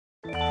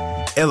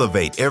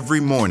Elevate every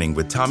morning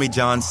with Tommy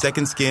John's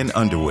Second Skin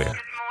underwear.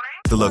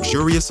 The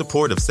luxurious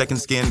support of Second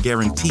Skin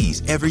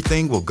guarantees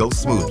everything will go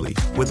smoothly.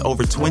 With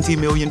over 20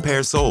 million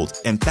pairs sold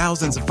and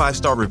thousands of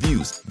 5-star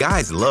reviews,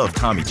 guys love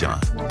Tommy John.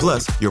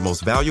 Plus, your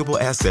most valuable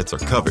assets are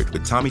covered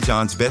with Tommy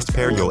John's best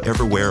pair you'll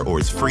ever wear or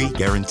its free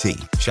guarantee.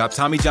 Shop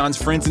Tommy John's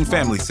Friends and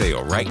Family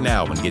Sale right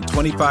now and get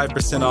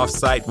 25% off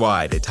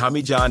site-wide at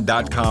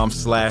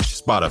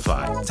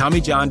TommyJohn.com/Spotify.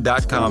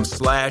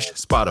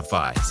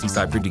 TommyJohn.com/Spotify. See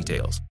site for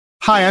details.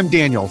 Hi, I'm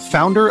Daniel,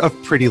 founder of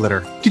Pretty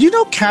Litter. Did you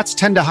know cats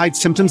tend to hide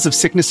symptoms of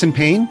sickness and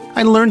pain?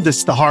 I learned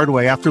this the hard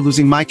way after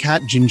losing my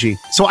cat, Gingy.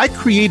 So I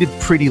created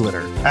Pretty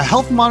Litter, a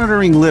health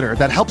monitoring litter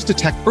that helps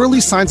detect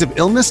early signs of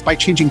illness by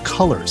changing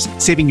colors,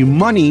 saving you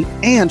money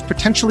and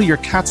potentially your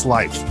cat's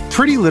life.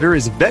 Pretty Litter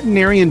is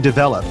veterinarian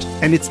developed,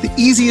 and it's the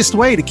easiest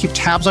way to keep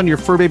tabs on your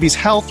fur baby's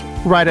health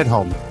right at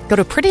home. Go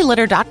to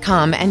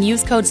prettylitter.com and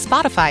use code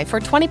SPOTIFY for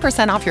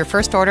 20% off your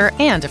first order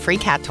and a free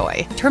cat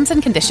toy. Terms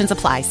and conditions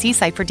apply. See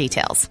site for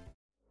details.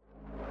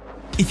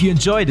 If you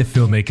enjoy the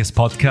Filmmakers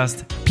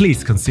Podcast,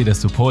 please consider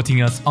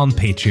supporting us on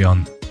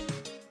Patreon.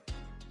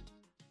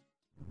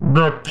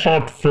 The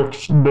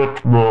Podfix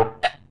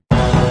Network.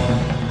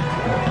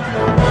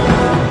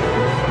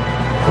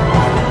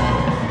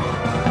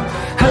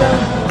 Hello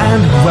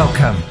and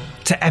welcome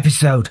to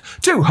episode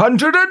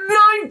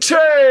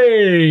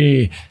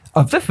 290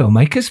 of the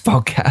Filmmakers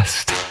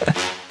Podcast.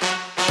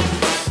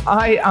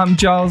 I am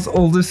Giles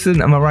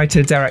Alderson. I'm a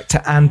writer,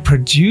 director and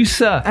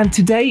producer. And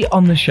today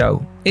on the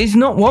show is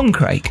not one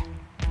Craig.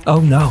 Oh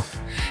no,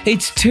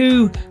 it's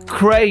two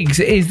Craigs.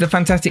 It is the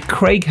fantastic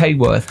Craig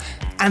Heyworth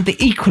and the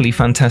equally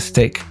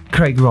fantastic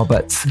Craig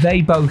Roberts.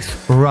 They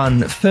both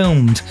run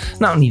Filmd.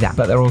 Not only that,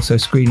 but they're also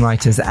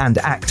screenwriters and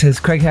actors.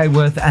 Craig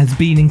Heyworth has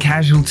been in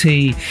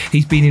Casualty,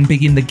 he's been in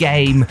Big in the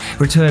Game,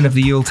 Return of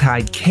the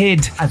Yuletide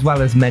Kid, as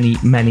well as many,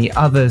 many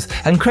others.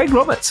 And Craig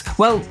Roberts,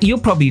 well, you'll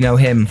probably know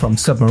him from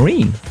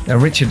Submarine,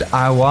 Richard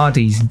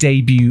Ayoade's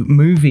debut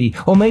movie,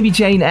 or maybe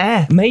Jane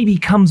Eyre, maybe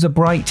Comes a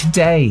Bright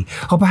Day,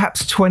 or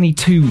perhaps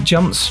 22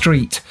 Jump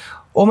Street,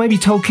 or maybe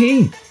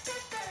Tolkien,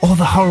 or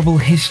the Horrible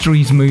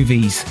Histories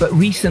movies. But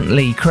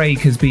recently, Craig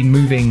has been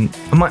moving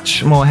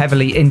much more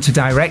heavily into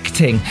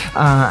directing,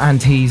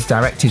 and he's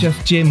directed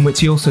Just Jim,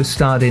 which he also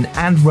starred in,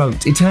 and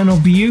wrote Eternal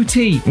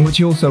Beauty, which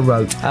he also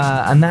wrote,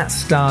 and that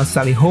stars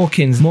Sally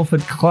Hawkins,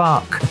 Morford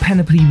Clark,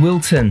 Penelope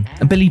Wilton,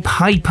 Billy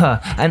Piper,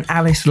 and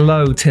Alice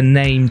Lowe, to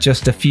name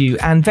just a few.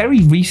 And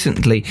very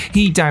recently,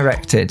 he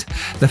directed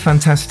the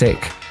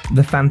fantastic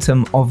The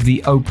Phantom of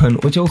the Open,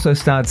 which also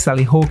starred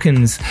Sally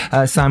Hawkins,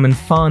 Simon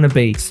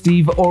Farnaby,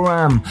 Steve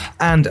Oram,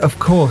 and of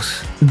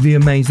course the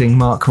amazing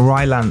Mark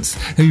Rylance,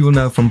 who you will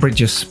know from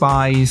Bridge of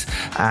Spies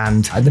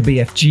and the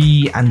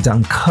BFG and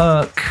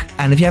Dunkirk.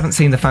 And if you haven't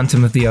seen The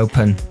Phantom of the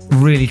Open,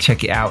 really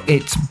check it out.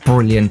 It's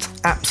brilliant,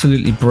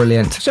 absolutely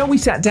brilliant. So we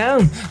sat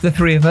down, the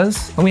three of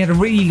us, and we had a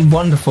really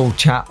wonderful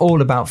chat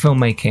all about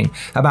filmmaking,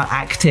 about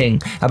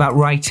acting, about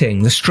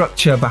writing, the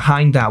structure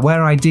behind that,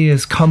 where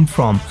ideas come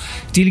from,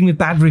 dealing with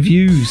bad reviews.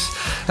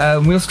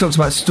 We also talked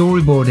about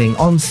storyboarding,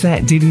 on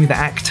set, dealing with the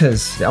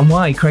actors, and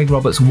why Craig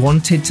Roberts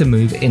wanted to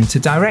move into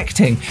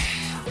directing.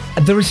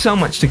 There is so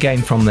much to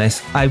gain from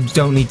this. I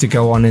don't need to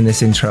go on in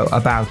this intro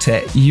about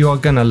it. You are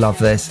going to love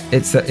this.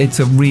 It's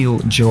a real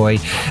joy.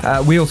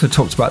 We also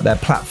talked about their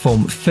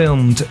platform,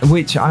 Filmd,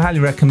 which I highly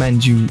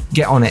recommend you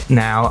get on it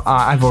now.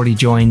 I've already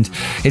joined.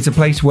 It's a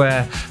place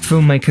where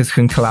filmmakers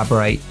can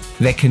collaborate.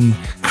 They can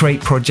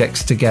create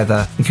projects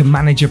together. You can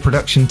manage your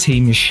production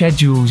team, your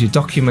schedules, your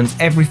documents,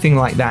 everything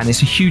like that. And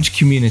it's a huge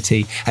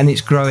community, and it's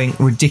growing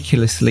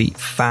ridiculously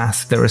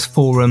fast. There is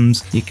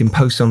forums. You can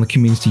post on the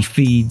community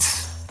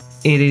feeds.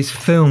 It is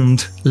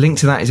Filmd. Link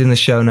to that is in the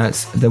show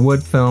notes. The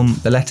word film,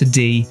 the letter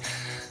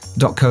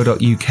D.co.uk,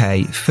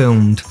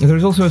 Filmd. There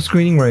is also a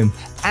screening room.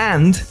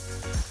 And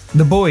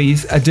the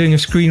boys are doing a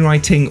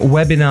screenwriting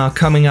webinar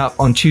coming up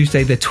on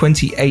Tuesday, the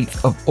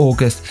 28th of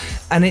August.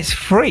 And it's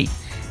free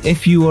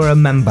if you are a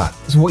member.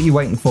 So what are you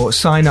waiting for?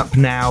 Sign up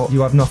now.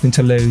 You have nothing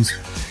to lose.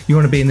 You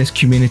want to be in this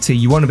community.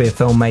 You want to be a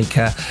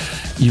filmmaker.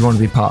 You want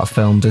to be part of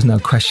Filmd. There's no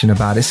question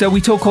about it. So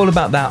we talk all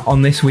about that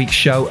on this week's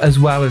show, as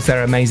well as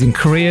their amazing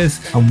careers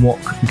and what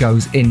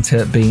goes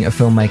into being a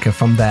filmmaker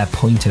from their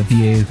point of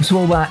view. So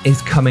all that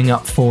is coming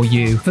up for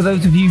you. For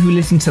those of you who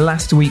listened to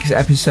last week's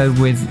episode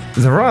with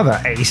the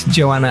rather ace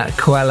Joanna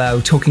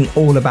Coelho talking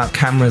all about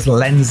cameras,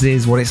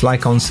 lenses, what it's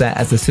like on set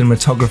as a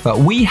cinematographer,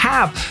 we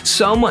have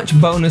so much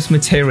bonus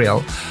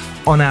material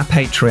on our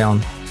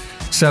Patreon.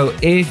 So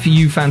if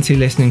you fancy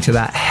listening to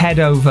that, head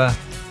over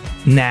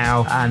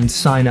now and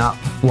sign up.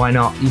 Why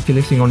not? If you're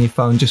listening on your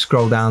phone, just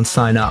scroll down,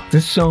 sign up.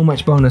 There's so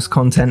much bonus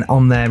content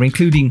on there,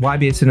 including why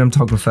be a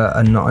cinematographer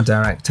and not a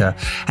director,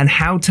 and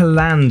how to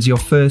land your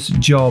first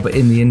job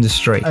in the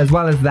industry. As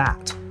well as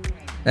that,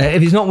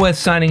 If it's not worth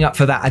signing up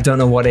for that, I don't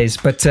know what is.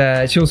 But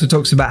she also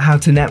talks about how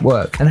to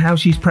network and how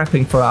she's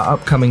prepping for our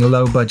upcoming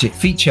low-budget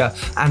feature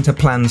and her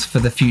plans for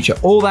the future.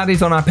 All that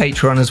is on our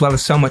Patreon, as well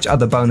as so much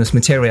other bonus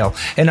material.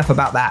 Enough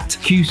about that.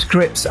 Q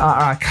Scripts are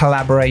our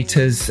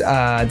collaborators.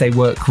 They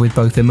work with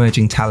both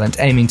emerging talent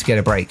aiming to get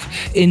a break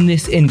in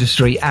this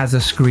industry as a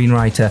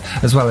screenwriter,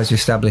 as well as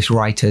established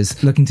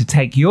writers looking to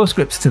take your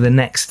scripts to the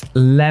next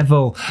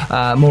level.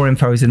 More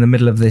info is in the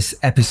middle of this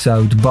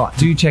episode, but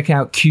do check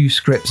out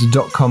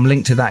qscripts.com.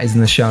 Link to that is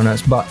in the show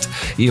notes, but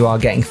you are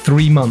getting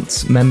 3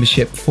 months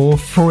membership for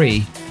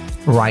free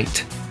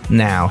right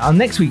now. On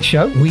next week's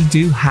show, we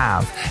do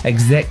have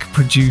exec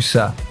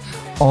producer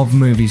of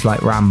movies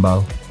like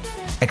Rambo,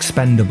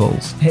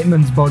 Expendables,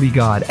 Hitman's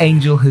Bodyguard,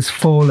 Angel Has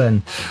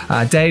Fallen,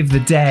 Day of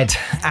the Dead,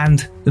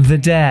 and The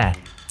Dare.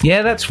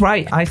 Yeah, that's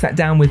right. I sat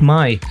down with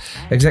my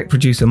exec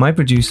producer, my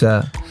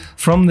producer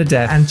from The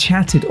Dare, and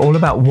chatted all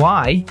about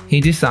why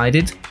he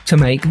decided to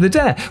make The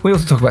Dare. We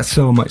also talk about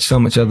so much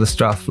other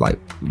stuff, like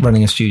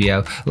running a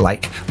studio,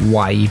 like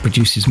why he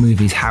produces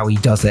movies, how he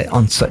does it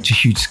on such a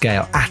huge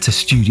scale at a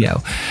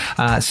studio.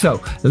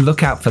 So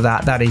look out for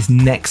that. That is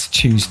next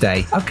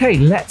Tuesday. Okay,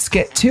 let's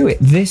get to it.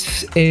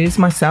 This is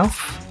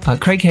myself,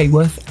 Craig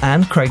Heyworth,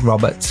 and Craig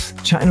Roberts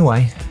chatting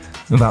away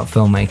about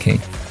filmmaking.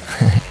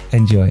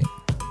 Enjoy.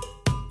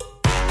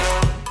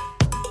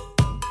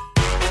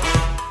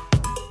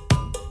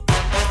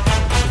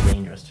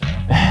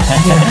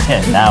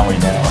 Now we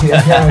know.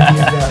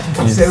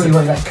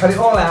 Cut it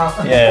all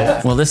out.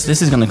 Yeah. Well, this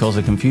is going to cause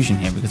a confusion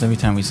here, because every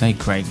time we say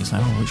Craig, it's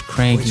like, which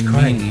Craig do you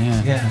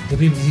mean? Yeah. Do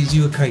people use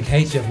you a Craig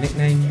H? Do you have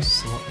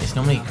nicknames? It's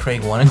normally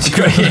Craig 1 and 2.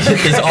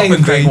 It's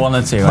often Craig 1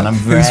 or 2, and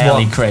I'm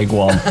rarely Craig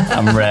 1.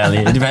 I'm rarely.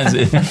 It depends.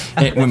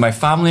 With my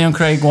family, I'm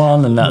Craig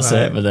 1, and that's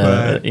it.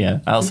 But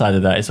outside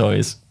of that, it's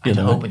always. I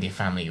hope with your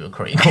family you were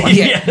Craig 1.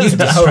 It'd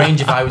be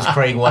strange if I was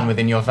Craig 1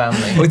 within your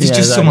family. Or it's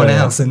just someone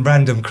else, and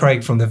random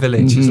Craig from the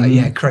village. He's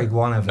like, Craig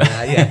 1 over there.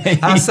 Yeah,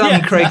 our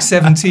son Craig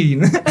 17.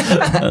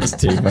 That's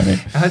too funny.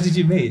 How did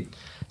you meet?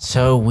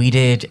 So we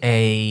did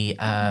a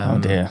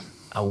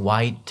a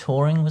wide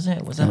touring, was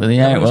it? Was that? Well,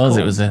 yeah, it was.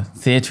 It was a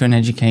theatre and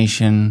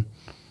education.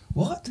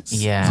 What?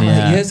 Yeah.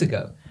 20 years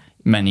ago.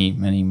 Many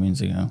moons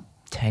ago.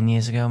 10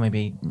 years ago,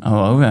 maybe.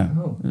 Oh, over.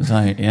 It was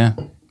like, yeah.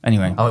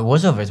 Anyway. Oh, it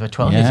was over. It was about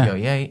 12 years ago.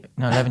 Yeah.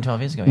 No, 11,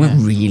 12 years ago. We're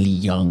really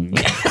young.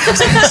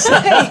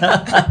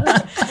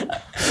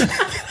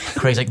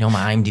 Craig's like, no,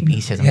 my IMDb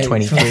says I'm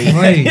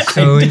 23.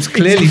 So it's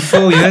clearly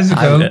 4 years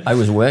ago. I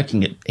was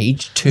working at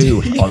age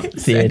 2 on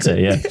theatre,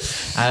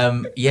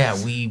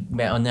 we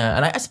met on there.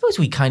 And I suppose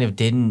we kind of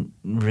didn't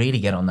really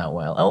get on that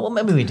well. Oh, well,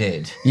 maybe we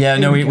did. Yeah,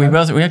 no, we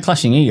had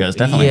clashing egos,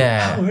 definitely.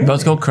 Yeah. We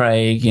both called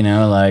Craig,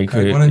 like,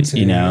 Craig 1 and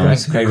 2.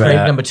 Craig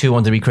number 2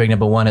 wanted to be Craig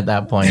number 1 at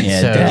that point.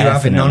 Yeah, so. Did you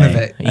have none of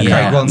it? Yeah.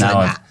 Craig 1's now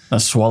like,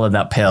 I've swallowed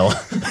that pill.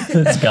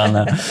 It's gone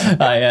now.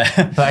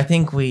 But I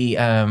think we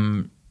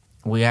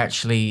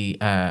actually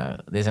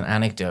there's an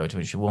anecdote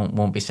which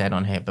won't be said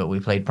on here, but we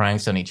played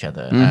pranks on each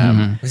other.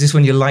 was this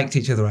when you liked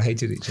each other or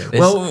hated each other?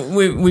 Well,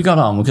 we got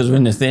on because we're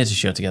in a theatre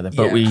show together,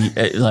 but we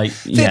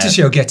theatre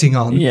show getting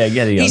on. Yeah,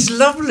 getting on. He's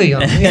lovely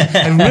on. Yeah,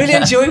 I really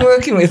enjoy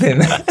working with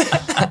him.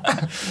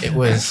 It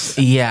was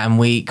and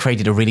we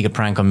created a really good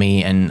prank on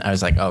me, and I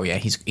was like, oh yeah,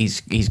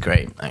 he's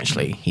great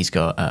actually. He's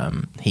got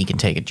he can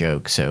take a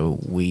joke, so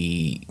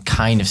we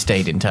kind of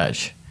stayed in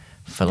touch.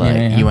 For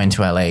you went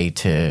to LA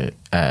to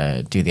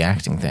do the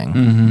acting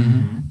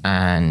thing,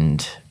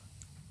 and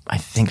I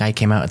think I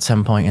came out at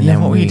some point. And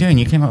then what were you doing?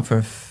 You came out for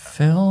a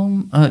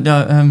film,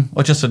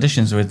 or just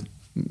auditions with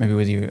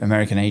your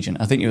American agent?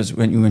 I think it was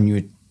when you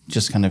were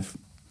just kind of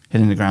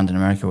hitting the ground in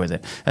America with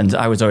it. And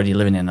I was already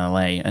living in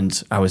LA,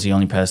 and I was the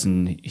only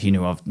person he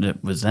knew of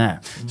that was there.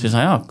 So he's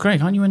like, "Oh,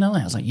 Craig, aren't you in LA?"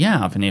 I was like,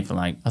 "Yeah, I've been here for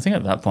I think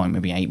at that point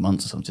maybe 8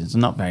 months or something. It's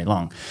not very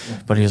long."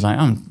 Yeah. But he was like,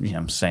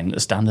 I'm staying at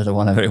the Standard or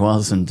whatever it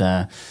was, and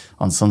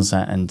on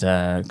Sunset, and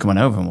come on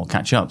over and we'll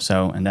catch up.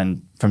 So, and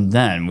then from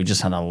then we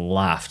just had a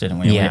laugh, didn't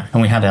we? Yeah.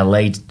 And we had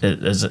LA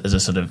as a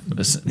sort of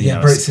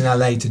Brits in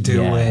LA to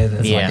deal with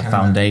as like a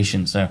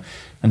foundation. So.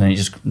 And then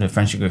the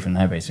friendship grew from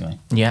there, basically.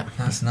 Yeah.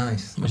 That's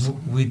nice.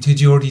 Did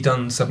you already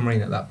done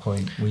Submarine at that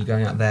point? Were you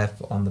going out there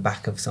on the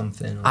back of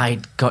something? Or? I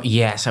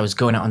was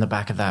going out on the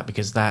back of that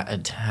because that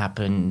had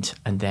happened,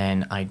 and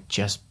then I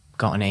just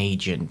got an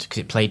agent because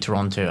it played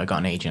Toronto. I got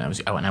an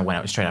agent. I went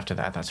out straight after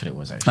that. That's what it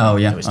was, actually. Oh,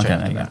 yeah. It was straight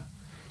after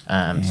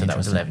that. So that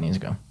was 11 years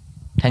ago.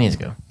 10 years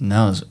ago.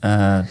 No, it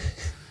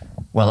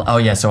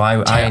was, so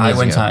I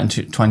went out in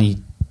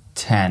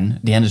 2010,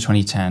 the end of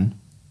 2010.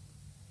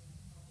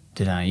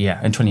 Did I? Yeah,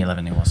 in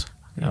 2011 it was.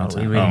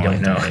 We really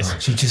don't know.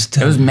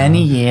 It was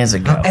many years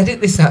ago. I'll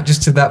edit this out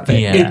just to that bit.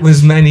 Yeah. It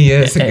was many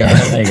years ago.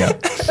 There you go.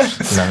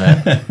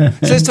 Love it.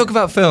 So let's talk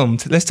about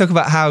Filmd. Let's talk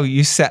about how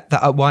you set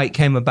that up, why it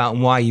came about,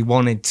 and why you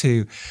wanted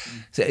to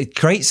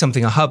create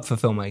something, a hub for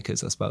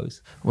filmmakers, I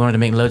suppose. We wanted to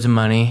make loads of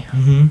money.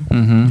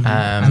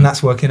 And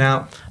that's working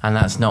out. And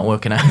that's not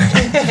working out.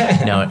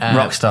 No,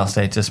 rockstar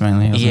status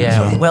mainly.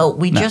 Yeah. Well,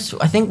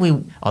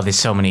 there's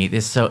so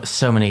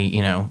many,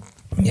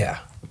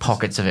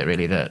 pockets of it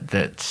really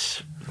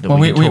that Well,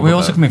 we're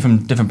also coming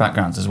from different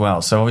backgrounds as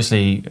well. So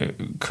obviously,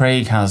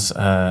 Craig has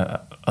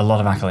a lot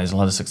of accolades, a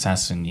lot of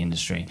success in the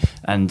industry,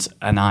 and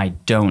I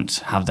don't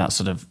have that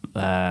sort of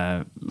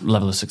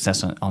level of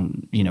success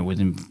on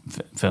within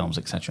films,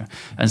 etc.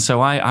 And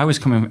so I was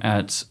coming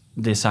at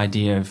this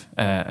idea of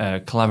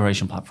a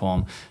collaboration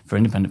platform for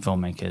independent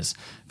filmmakers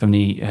from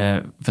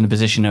the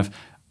position of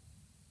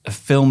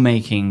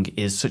filmmaking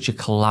is such a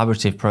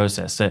collaborative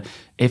process that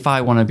if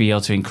I want to be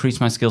able to increase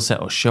my skill set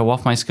or show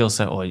off my skill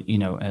set or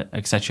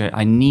etc.,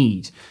 I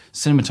need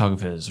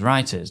cinematographers,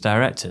 writers,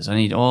 directors. I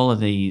need all of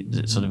the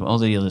sort of all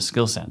the other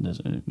skill set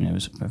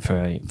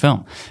for a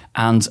film,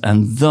 and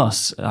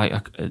thus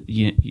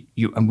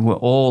we're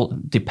all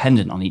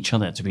dependent on each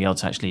other to be able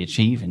to actually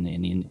achieve in the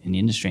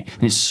industry,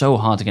 and it's so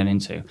hard to get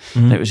into.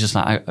 That it was just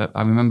like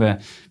I remember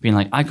being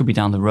like, I could be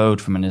down the road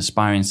from an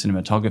aspiring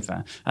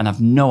cinematographer and have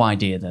no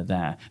idea they're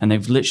there, and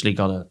they've literally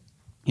got a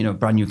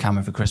brand new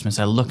camera for Christmas.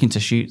 They're looking to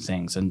shoot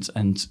things, and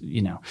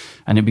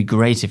it'd be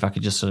great if I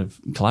could just sort of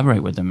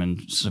collaborate with them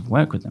and sort of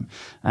work with them.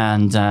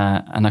 And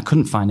I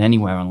couldn't find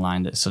anywhere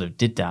online that sort of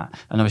did that.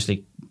 And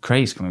obviously,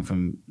 Craig's coming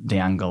from the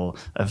angle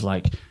of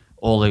like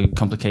all the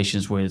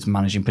complications with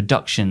managing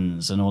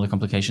productions and all the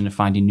complication of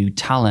finding new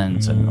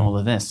talent and all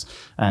of this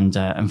and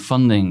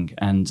funding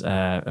and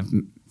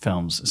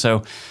films.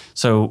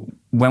 So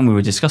when we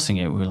were discussing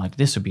it, we were like,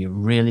 this would be a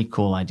really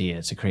cool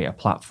idea to create a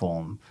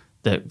platform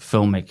that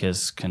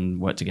filmmakers can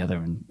work together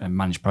and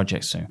manage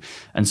projects to.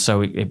 And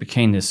so it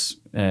became this,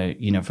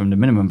 from the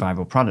minimum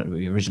viable product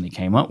we originally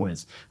came up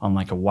with on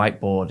like a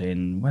whiteboard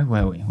in, where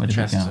were we? Where did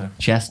we go?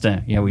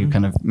 Chester. Yeah, we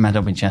kind of met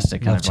up in Chester,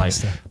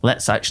 Chester. Like,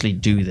 let's actually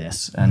do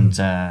this. And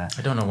I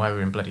don't know why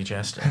we're in bloody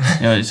Chester.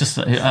 It's just,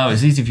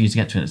 it's easy for you to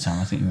get to at the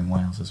time. I think you're in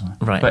Wales as well.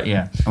 Right. But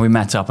yeah, and we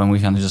met up and we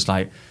kind of just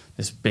like,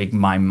 this big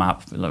mind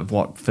map of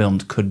what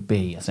filmed could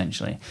be,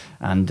 essentially,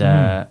 and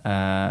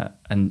then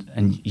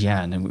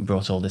we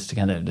brought all this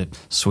together, the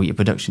suite of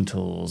production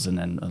tools, and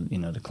then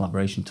the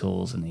collaboration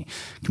tools and the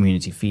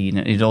community feed,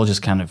 and it all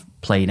just kind of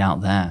played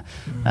out there.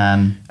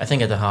 I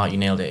think at the heart you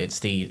nailed it. It's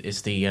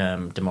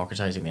the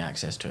democratizing the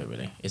access to it.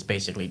 Really, it's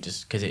basically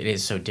just because it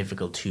is so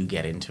difficult to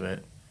get into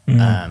it.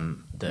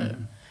 And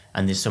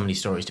there's so many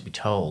stories to be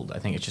told. I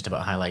think it's just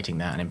about highlighting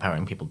that and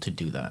empowering people to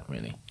do that.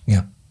 Really,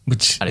 yeah.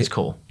 And it's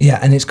cool. Yeah,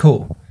 and it's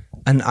cool.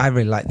 And I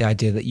really like the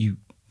idea that you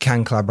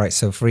can collaborate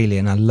so freely.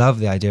 And I love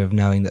the idea of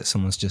knowing that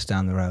someone's just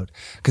down the road.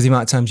 Because the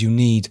amount of times you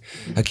need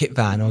a kit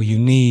van or you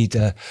need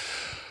a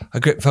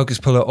grip focus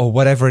puller or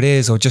whatever it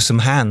is, or just some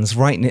hands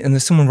and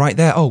there's someone right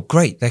there. Oh,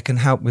 great, they can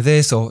help with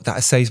this, or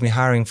that saves me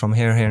hiring from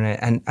here,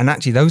 and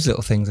actually those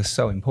little things are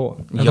so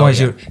important.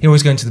 Otherwise, you're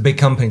always going to the big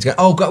companies going,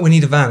 oh, God, we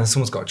need a van, and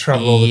someone's got to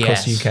travel all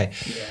across the UK.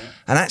 Yeah.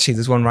 And actually,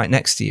 there's one right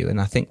next to you, and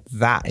I think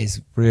that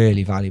is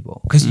really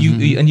valuable because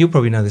you'll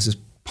probably know there's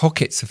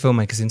pockets of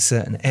filmmakers in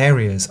certain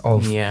areas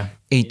of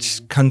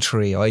each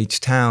country or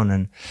each town,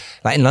 and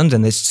like in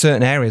London, there's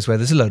certain areas where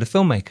there's a load of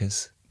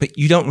filmmakers, but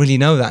you don't really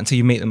know that until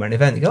you meet them at an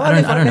event. You go, I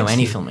don't know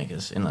any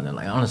filmmakers in London.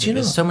 Like honestly,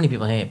 there's so many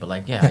people here, but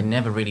like I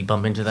never really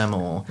bump into them,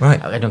 or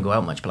I don't go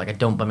out much, but like I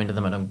don't bump into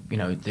them. I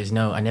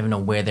don't, I never know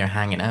where they're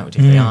hanging out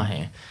if they are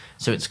here.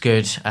 So it's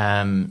good.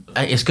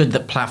 It's good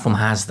that platform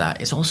has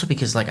that. It's also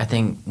because, like, I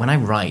think when I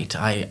write,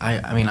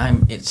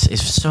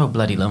 it's so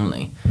bloody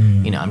lonely.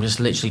 I'm just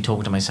literally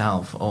talking to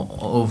myself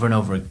over and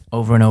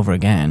over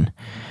again.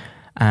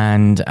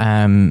 And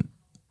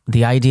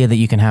the idea that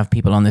you can have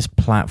people on this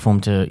platform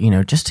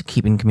to, just to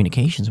keep in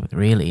communications with,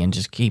 really, and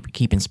just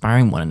keep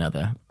inspiring one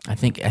another. I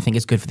think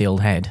it's good for the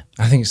old head.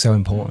 I think it's so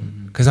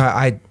important because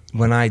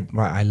when I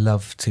write, I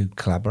love to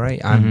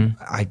collaborate.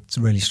 I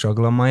really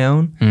struggle on my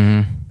own.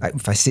 Like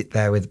if I sit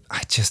there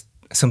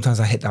sometimes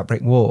I hit that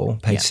brick wall,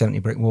 page 70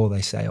 brick wall,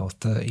 they say, or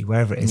 30,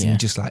 wherever it is, and you're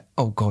just like,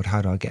 oh God,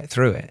 how do I get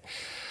through it?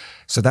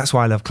 So that's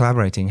why I love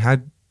collaborating. How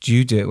do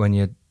you do it when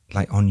you're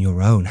like on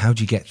your own? How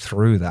do you get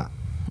through that?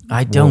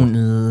 I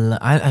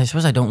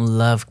suppose I don't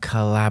love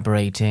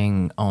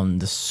collaborating on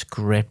the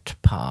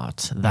script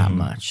part that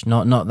much.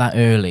 Not that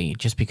early,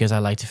 just because I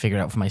like to figure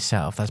it out for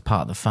myself. That's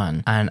part of the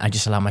fun. And I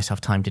just allow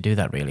myself time to do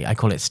that, really. I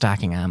call it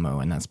stacking ammo,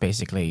 and that's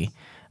basically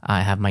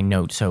I have my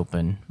notes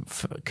open,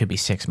 could be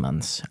 6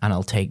 months, and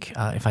I'll take,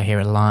 if I hear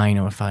a line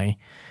or if I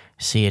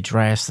see a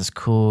dress that's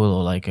cool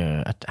or like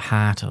a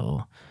hat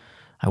or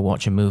I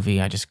watch a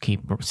movie, I just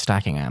keep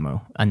stacking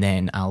ammo, and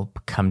then I'll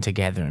come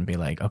together and be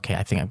like, okay,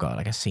 I think I've got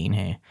like a scene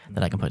here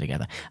that I can put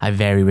together. I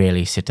very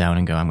rarely sit down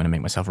and go, I'm going to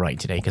make myself write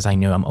today, because I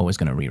know I'm always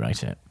going to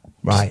rewrite it.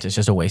 Right. It's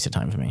just a waste of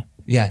time for me.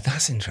 Yeah,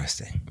 that's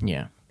interesting.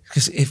 Yeah.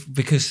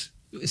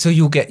 So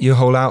you'll get your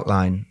whole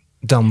outline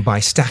done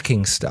by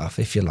stacking stuff,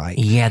 if you like.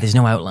 Yeah, there's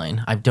no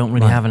outline. I don't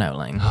really have an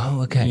outline.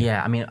 Oh, okay.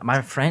 Yeah, I mean,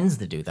 my friends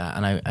that do that,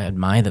 and I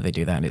admire that they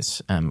do that. It's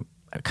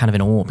kind of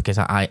in awe, because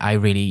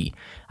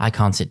I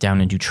can't sit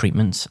down and do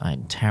treatments.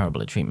 I'm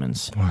terrible at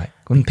treatments. Right.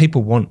 When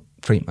people want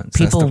treatments.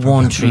 People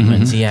want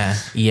treatments,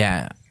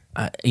 yeah.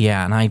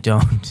 And I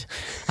don't.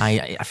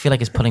 I feel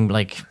like it's putting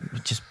like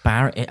just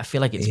I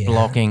feel like it's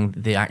blocking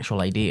the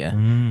actual idea.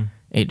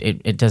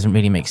 it doesn't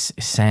really make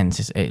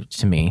sense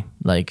to me.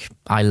 Like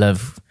I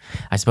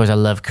suppose I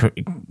love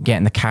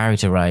getting the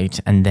character right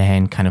and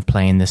then kind of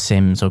playing The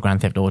Sims or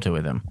Grand Theft Auto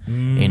with them.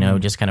 You know,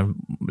 just kind of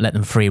let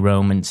them free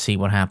roam and see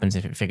what happens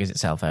if it figures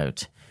itself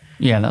out.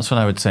 Yeah, that's what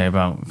I would say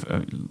about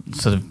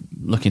sort of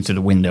looking through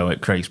the window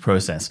at Craig's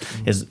process.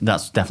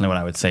 That's definitely what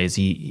I would say. Is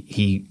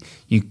you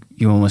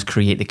almost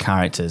create the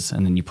characters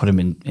and then you put them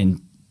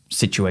in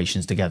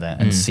situations together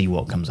and see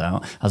what comes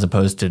out, as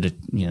opposed to the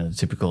the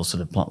typical sort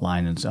of plot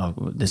line and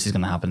this is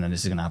going to happen and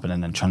this is going to happen,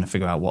 and then trying to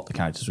figure out what the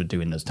characters would do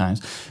in those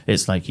times.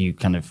 It's like you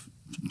kind of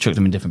chuck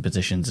them in different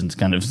positions and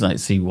kind of like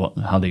see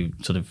how they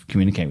sort of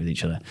communicate with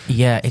each other.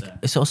 Yeah,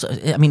 it's also,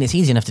 I mean, it's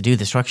easy enough to do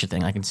the structure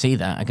thing. I can see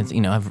that.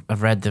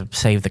 I've read the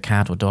Save the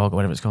Cat or Dog or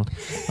whatever it's called.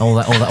 All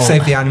that.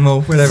 Save the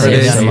Animal, whatever it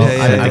is.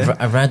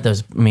 I've read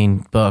those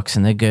books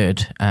and they're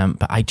good.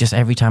 But I just,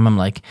 every time I'm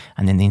like,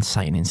 and then the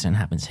inciting incident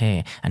happens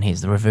here, and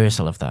here's the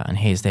reversal of that, and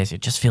here's this.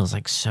 It just feels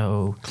like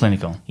so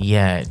clinical.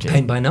 Yeah,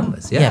 paint by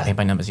numbers. Yeah, paint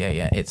by numbers.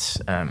 Yeah. It's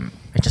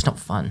just not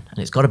fun, and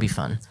it's got to be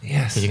fun.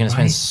 Yes, because you're going to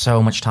spend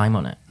so much time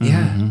on it.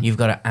 Yeah, you've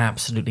got to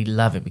absolutely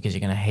love it because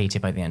you're going to hate it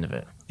by the end of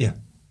it. Yeah,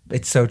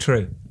 it's so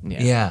true.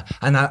 Yeah.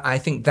 And I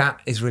think that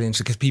is really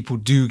interesting because people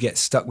do get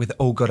stuck with,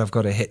 oh God, I've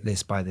got to hit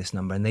this by this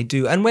number, and they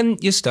do. And when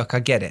you're stuck, I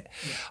get it.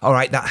 All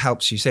right, that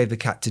helps you. Save the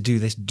cat to do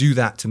this, do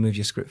that to move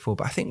your script forward.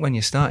 But I think when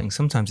you're starting,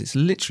 sometimes it's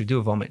literally do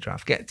a vomit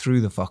draft, get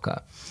through the fuck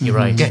up. You're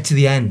right. Get to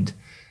the end.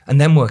 And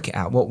then work it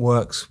out. What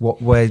works?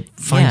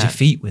 Find your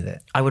feet with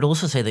it. I would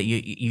also say that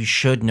you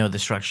should know the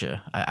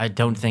structure. I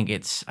don't think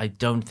it's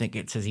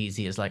as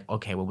easy as like,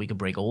 okay, well, we could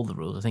break all the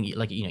rules. I think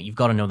you've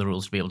got to know the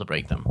rules to be able to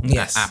break them.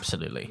 Yes,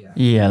 absolutely.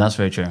 Yeah, that's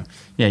very true.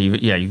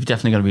 You've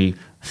definitely got to be.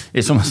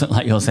 It's almost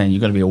like you're saying, you've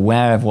got to be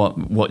aware of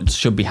what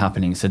should be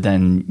happening. So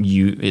then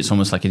it's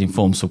almost like it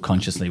informs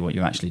subconsciously what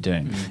you're actually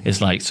doing.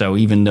 It's like, so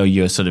even though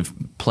you're sort of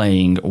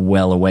playing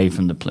well away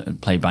from the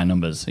play by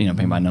numbers,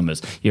 paint by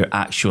numbers, you're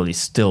actually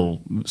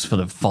still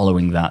sort of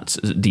following that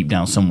deep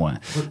down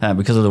somewhere.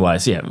 Because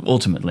otherwise,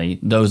 ultimately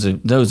those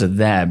are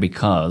there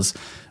because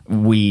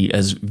we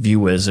as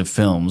viewers of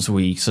films,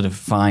 we sort of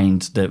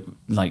find that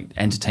like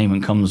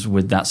entertainment comes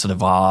with that sort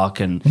of arc,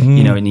 and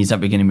it needs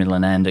that beginning, middle,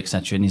 and end,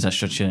 etc. It needs that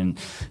structure, and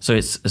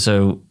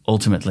so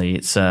ultimately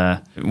it's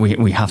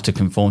we have to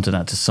conform to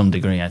that to some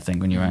degree. I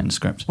think when you're writing the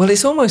script. Well,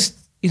 it's almost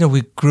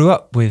we grew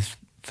up with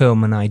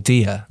film and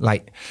idea.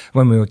 Like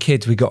when we were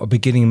kids, we got a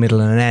beginning, middle,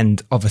 and an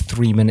end of a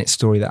 3-minute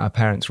story that our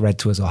parents read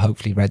to us or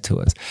hopefully read to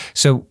us.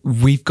 So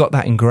we've got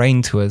that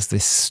ingrained to us,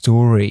 this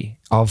story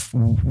of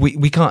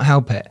we can't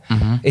help it.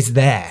 It's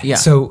there. Yeah.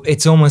 So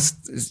it's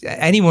almost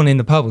anyone in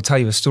the pub will tell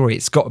you a story.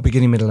 It's got a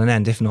beginning, middle, and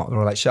end. If not,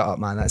 they're like, shut up,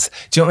 man. Do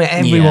you know what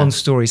I mean? Everyone's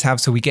stories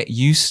have. So we get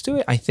used to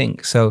it, I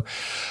think. So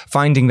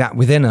finding that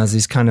within us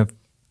is kind of,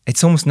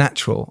 it's almost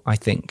natural, I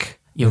think.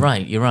 You're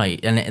right.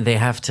 And they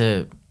have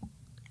to,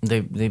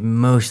 they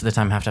most of the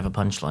time have to have a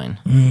punchline.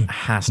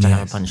 Has to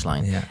have a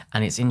punchline. Yeah.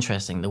 And it's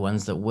interesting, the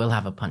ones that will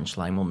have a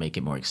punchline will make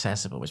it more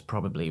accessible, which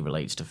probably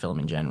relates to film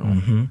in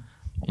general.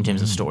 In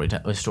terms of stories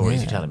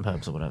you tell in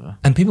pubs or whatever.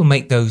 And people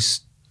make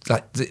those,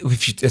 like,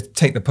 if you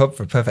take the pub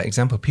for a perfect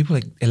example, people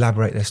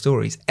elaborate their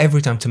stories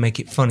every time to make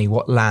it funny.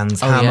 What lands?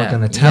 How am I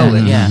going to tell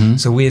it? Yeah.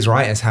 So we as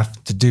writers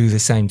have to do the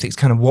same thing. It's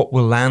kind of what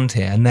will land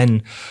here, and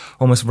then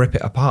almost rip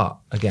it apart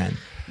again.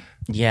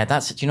 Yeah,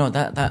 that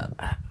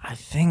I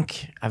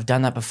think I've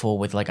done that before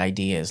with like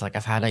ideas. Like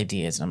I've had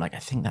ideas and I'm like, I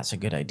think that's a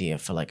good idea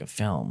for like a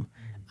film.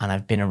 And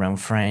I've been around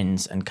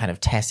friends and kind of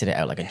tested it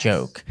out like a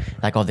joke.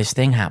 Like, oh, this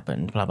thing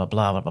happened, blah, blah,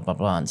 blah, blah, blah, blah,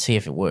 blah, and see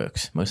if it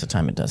works. Most of the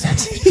time it doesn't.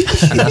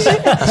 And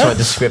that's why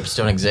the scripts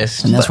don't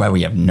exist. And that's why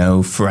we have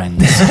no friends.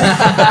 But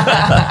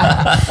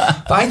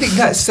I think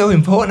that's so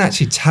important,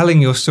 actually,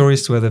 telling your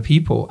stories to other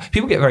people.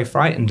 People get very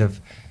frightened of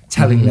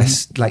telling their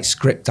like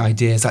script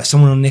ideas, like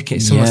someone will nick it,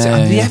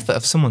 the effort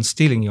of someone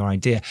stealing your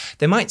idea.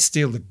 They might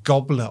steal the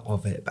goblet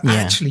of it, but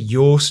actually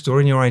your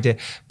story and your idea.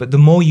 But the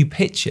more you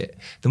pitch it,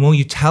 the more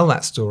you tell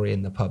that story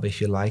in the pub, if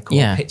you like,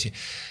 or pitch it,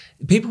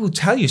 people will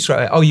tell you straight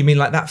away, oh, you mean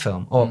like that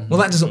film? Or, well,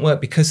 that doesn't work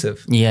because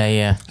of...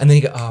 Yeah. And then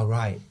you go, oh,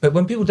 right. But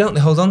when people don't, they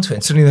hold on to it.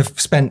 And suddenly they've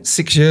spent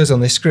 6 years on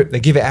this script, they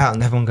give it out,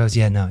 and everyone goes,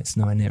 yeah, no, it's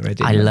not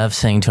ready. I love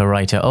saying to a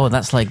writer, oh,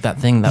 that's like that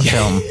thing, that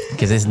film.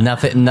 Because there's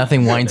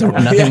nothing winds a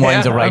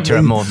writer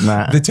up more than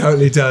that. It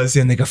totally does.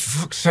 And they go, for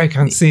fuck's sake, I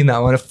haven't seen that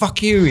one.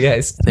 Fuck you.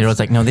 Yeah, they're always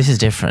like, no, this is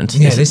different.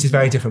 Yeah, this is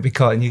very different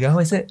because... And you go, oh,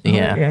 is it? Oh,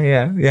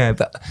 yeah.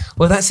 But,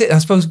 well, that's it. I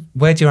suppose,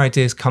 where do your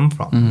ideas come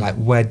from? Like,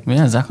 where...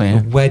 Yeah, exactly.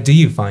 Yeah. Where do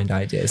you find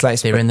ideas? Like,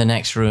 they're in the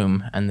next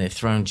room and they're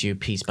thrown to you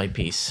piece by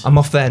piece. I'm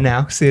off there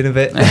now. See you in a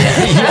bit.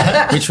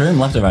 Which room?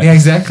 Left or right? Yeah,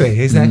 exactly.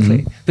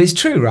 But it's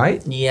true,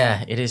 right?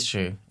 Yeah, it is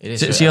true.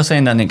 So you're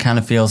saying that it kind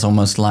of feels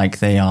almost like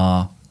they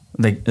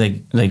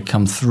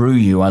come through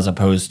you as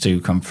opposed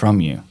to come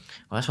from you.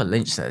 Well, that's what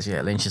Lynch says.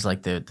 Yeah, Lynch is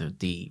like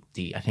the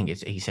I think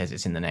he says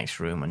it's in the next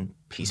room, and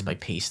piece by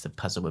piece the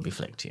puzzle will be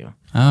flicked to you.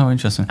 Oh,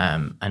 interesting.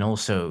 And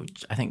also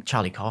I think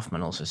Charlie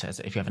Kaufman also says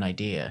that if you have an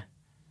idea,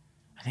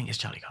 I think it's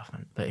Charlie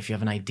Kaufman, but if you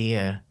have an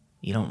idea,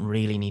 you don't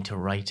really need to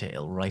write it.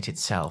 It'll write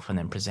itself and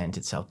then present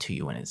itself to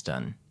you when it's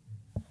done.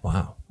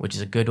 Wow. Which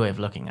is a good way of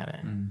looking at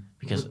it.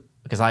 Because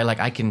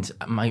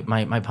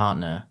my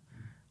partner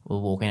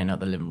will walk in and out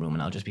the living room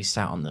and I'll just be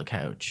sat on the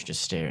couch,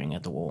 just staring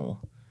at the wall.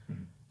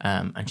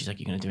 And she's like,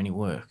 "You going to do any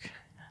work?"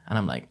 And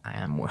I'm like, "I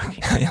am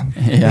working.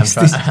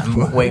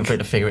 I'm waiting for it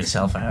to figure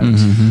itself out."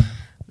 It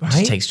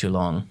just takes too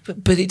long.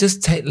 But it does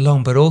take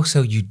long, but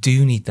also you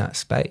do need that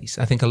space.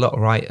 I think a lot of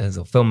writers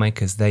or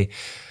filmmakers, they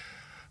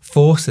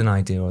force an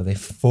idea or they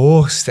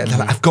force it. They're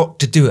like, "I've got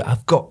to do it.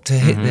 I've got to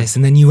hit this."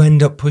 And then you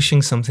end up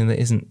pushing something that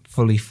isn't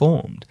fully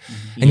formed.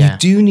 And you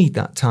do need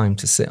that time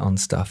to sit on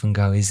stuff and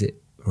go, is it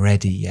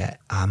ready yet?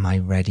 Am I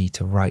ready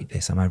to write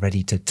this? Am I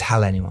ready to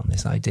tell anyone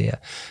this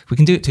idea? We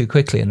can do it too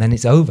quickly and then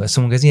it's over.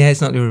 Someone goes, "Yeah,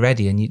 it's not really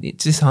ready," and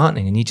it's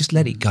disheartening, and you just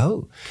let it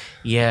go.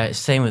 Yeah,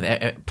 same with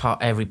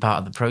every part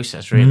of the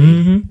process,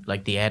 really.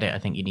 Like the edit, I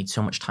think you need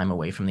so much time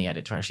away from the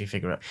edit to actually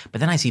figure out.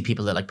 But then I see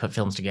people that like put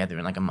films together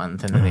in like a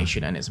month and then they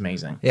shoot, and it's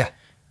amazing. Yeah.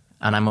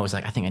 And I'm always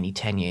like, I think I need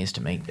 10 years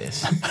to make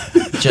this,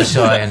 just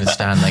so I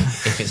understand like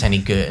if it's any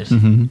good,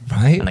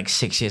 right? And like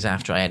 6 years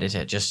after I edit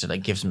it, just to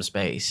like give some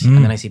space.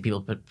 And then I see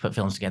people put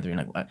films together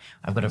and like,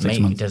 I've got to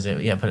make it. Does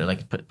it? Yeah,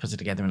 puts it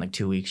together in like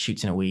 2 weeks,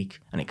 shoots in a week,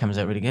 and it comes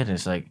out really good. And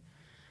it's like,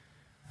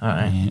 all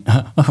right,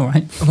 all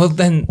right. Well,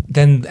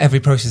 then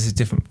every process is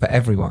different for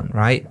everyone,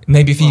 right?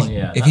 Maybe if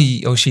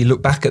he or she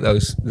look back at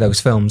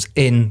those films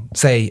in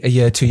say a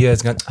year, 2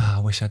 years, and go, "Oh, I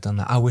wish I'd done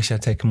that. I wish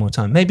I'd taken more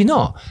time." Maybe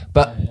not,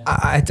 but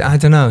I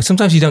don't know.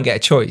 Sometimes you don't get a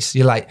choice.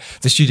 You're like,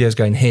 the studio's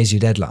going, "Here's your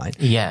deadline.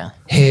 Yeah,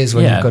 here's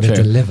when you've got to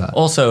deliver."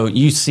 Also,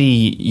 you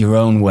see your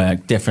own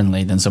work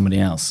differently than somebody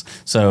else.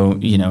 So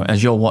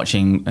as you're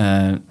watching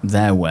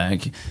their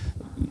work,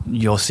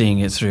 you're seeing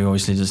it through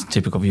obviously just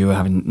typical viewer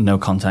having no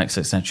context,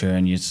 etc.,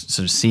 and you're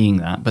sort of seeing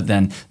that. But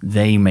then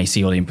they may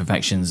see all the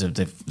imperfections of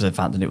the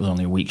fact that it was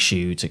only a week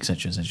shoot,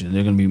 etc., etc.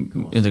 They're going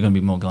to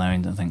be more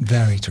glaring, I think.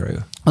 Very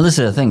true. Well, this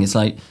is the thing. It's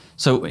like,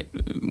 so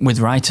with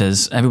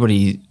writers,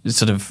 everybody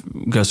sort of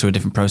goes through a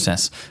different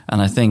process,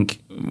 and I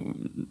think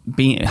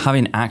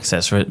having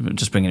access,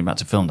 just bringing it back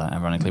to film, that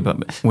ironically,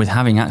 but with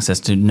having access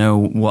to know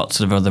what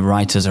sort of other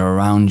writers are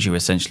around you,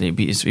 essentially,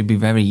 it'd be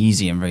very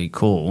easy and very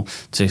cool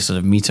to sort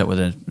of meet up with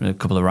a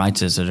couple of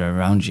writers that are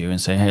around you and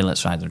say, "Hey,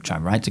 let's either try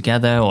and write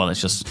together, or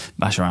let's just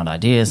bash around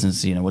ideas and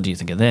see, what do you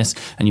think of this?"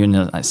 And you're in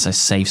a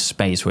safe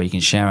space where you can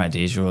share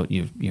ideas.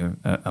 You're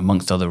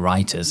amongst other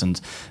writers,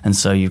 and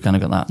so you've kind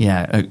of got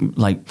that,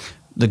 like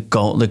the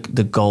goal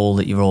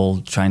that you're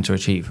all trying to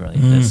achieve. Really,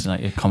 it's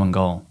like a common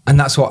goal, and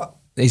that's what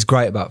is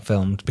great about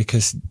Filmed,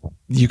 because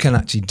you can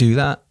actually do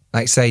that.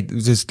 Like say,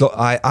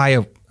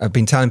 I have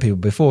been telling people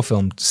before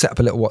Filmed, set up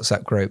a little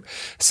WhatsApp group,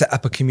 set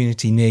up a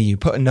community near you,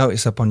 put a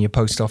notice up on your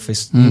post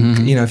office.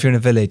 If you're in a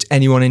village,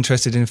 anyone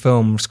interested in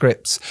film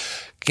scripts,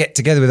 get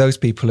together with those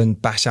people and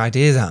bash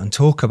ideas out and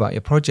talk about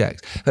your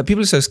project. But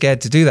people are so scared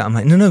to do that. I'm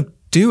like, no,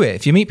 do it.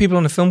 If you meet people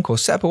on a film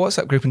course, set up a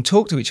WhatsApp group and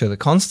talk to each other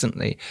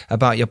constantly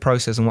about your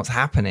process and what's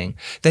happening.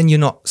 Then you're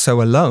not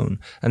so alone.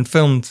 And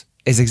Filmed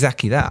is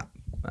exactly that.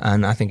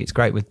 And I think it's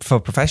great for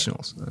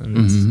professionals.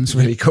 And it's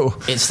really cool.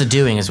 It's the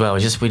doing as well.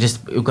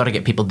 We've got to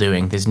get people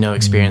doing. There's no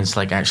experience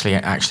like actually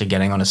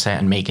getting on a set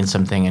and making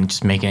something and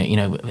just making it.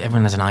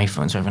 Everyone has an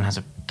iPhone, so everyone has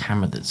a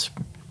camera that's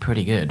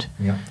pretty good.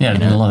 Yeah. There's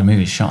been a lot of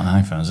movies shot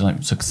on iPhones,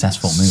 like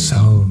successful movies.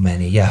 So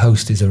many. Yeah,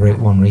 Host is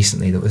one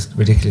recently that was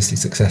ridiculously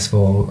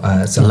successful.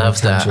 Love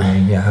that.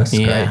 Yeah, Host is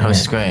great. Yeah, Host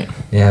is great.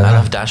 Yeah, I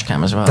love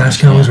Dashcam as well.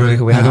 Dashcam was really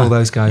cool. We had all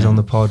those guys on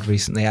the pod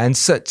recently, and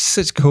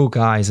such cool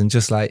guys, and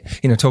just like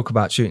talk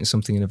about shooting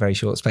something in a very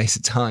short space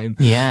of time.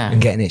 Yeah,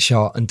 and getting it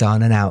shot and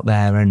done and out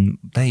there, and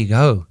there you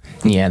go.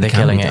 Yeah, they're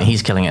killing it.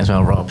 He's killing it as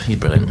well. Rob, he's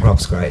brilliant.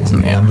 Rob's great,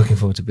 isn't he? I'm looking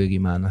forward to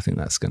Boogeyman. I think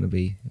that's going to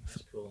be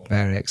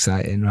very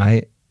exciting,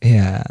 right?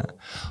 Yeah.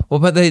 Well,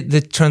 but the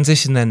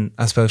transition then,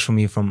 I suppose,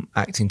 from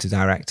acting to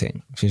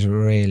directing, which is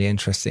really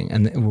interesting,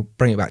 and we'll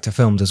bring it back to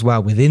Filmed as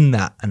well within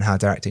that and how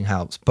directing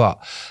helps.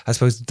 But I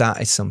suppose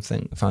that is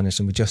something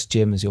foundation with Just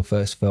Jim as your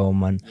first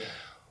film, and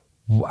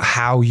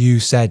how you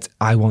said,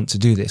 "I want to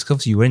do this." Because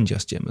obviously you were in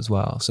Just Jim as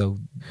well. So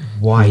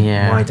why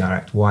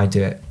direct? Why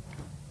do it?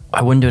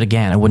 I wouldn't do it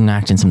again. I wouldn't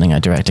act in something I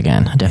direct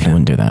again. I definitely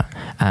wouldn't do that.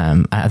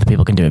 Other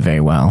people can do it very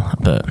well,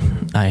 but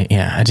I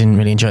didn't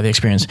really enjoy the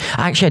experience.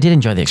 Actually, I did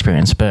enjoy the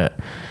experience, but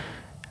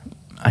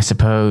I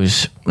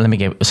suppose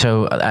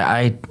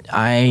I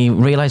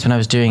realized when I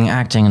was doing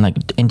acting and like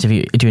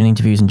doing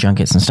interviews and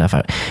junkets and stuff,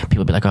 people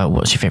would be like, "Oh,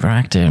 what's your favorite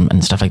actor?"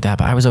 and stuff like that.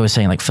 But I was always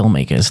saying like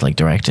filmmakers, like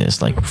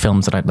directors, like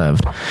films that I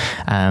loved,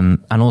 and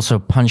also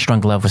Punch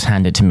Drunk Love was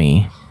handed to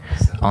me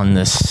on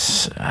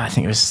this, I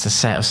think it was the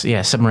set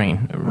of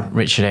Submarine.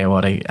 Richard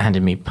Ayoade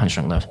handed me Punch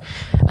Drunk Love,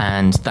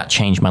 And that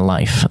changed my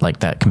life. Like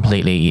that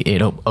completely,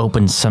 it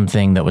opened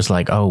something that was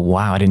like, oh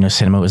wow, I didn't know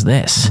cinema was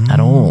this at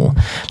all.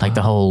 Like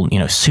the whole,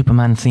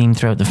 Superman theme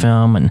throughout the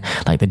film, and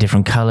like the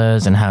different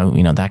colors and how,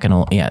 that can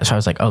all, so I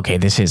was like, okay,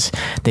 this is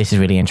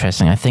really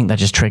interesting. I think that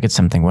just triggered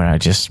something where I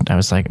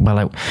was like,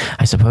 well,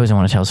 I suppose I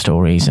want to tell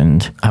stories,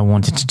 and I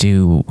wanted to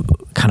do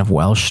kind of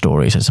Welsh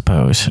stories, I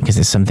suppose, because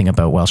there's something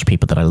about Welsh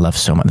people that I love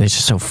so much. They're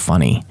just so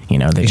funny,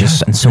 they're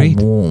just, and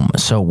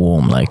so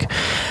warm, like,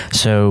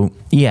 so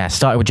yeah,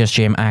 started with just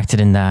Jim, acted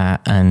in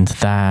that, and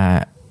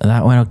that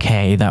went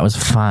okay. That was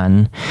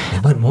fun.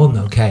 It went more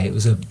than okay. It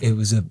was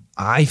a.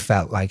 I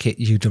felt like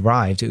you'd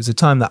arrived. It was a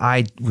time that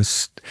I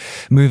was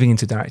moving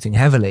into directing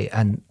heavily,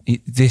 and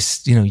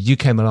you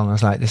came along. I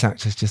was like, this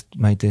actor's just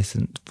made this,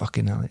 and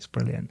fucking hell, it's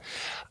brilliant.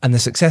 And the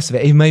success of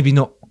it, maybe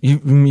not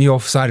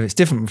your side of it's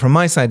different. From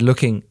my side,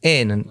 looking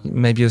in, and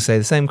maybe you'll say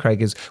the same,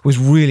 Craig, was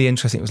really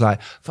interesting. It was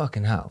like,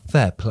 fucking hell,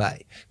 fair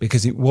play,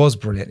 because it was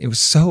brilliant. It was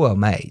so well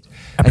made,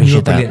 and you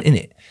were brilliant in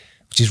it,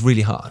 which is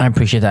really hard. I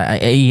appreciate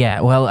that.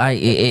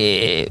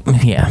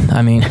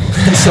 I mean,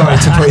 sorry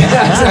to put you.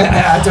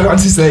 I don't want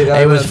to say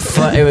that. It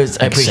was.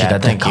 I appreciate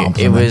that. Thank you.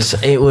 It was.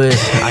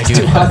 I do.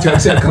 It's hard to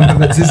accept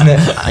compliments, isn't it?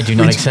 I do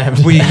not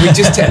accept. We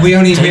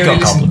only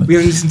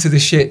listen to the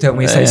shit, don't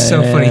we? So it's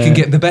so funny. You can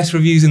get the best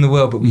reviews in the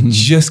world, but we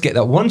just get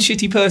that one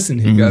shitty person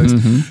who goes,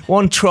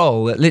 one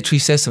troll that literally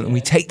says something.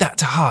 We take that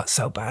to heart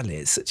so badly.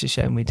 It's such a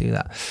shame we do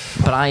that.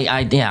 But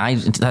I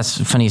that's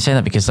funny you say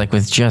that, because like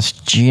with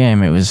Just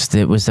Jim, it was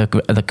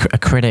a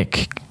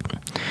critic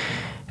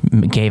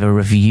gave a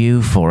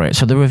review for it.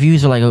 So the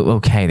reviews were like,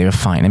 okay, they were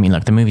fine. I mean,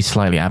 look, the movie's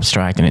slightly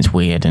abstract and it's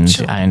weird, and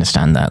sure, I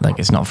understand that. Like,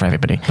 it's not for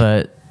everybody.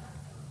 But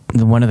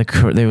there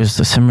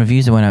was some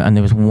reviews that went out, and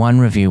there was one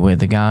review where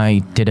the guy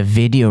did a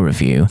video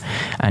review,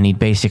 and he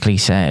basically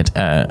said,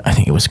 I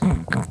think it was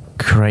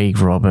Craig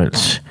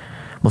Roberts.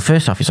 Well,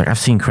 first off, he's like, I've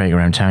seen Craig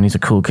around town. He's a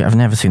cool kid. I've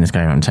never seen this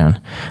guy around town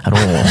at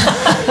all.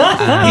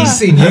 He's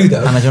seen you,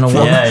 though. And I don't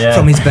know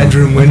from his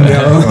bedroom window.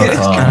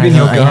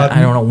 I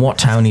don't know what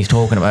town he's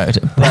talking about.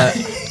 But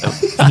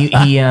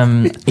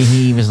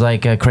he was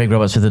like Craig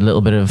Roberts with a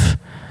little bit of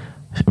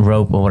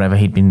rope or whatever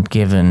he'd been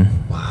given.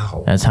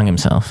 Wow. Has hung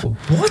himself.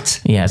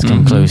 What? Yeah, it's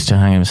come close to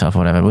hanging himself or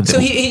whatever. So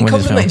he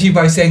complimented you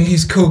by saying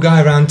he's a cool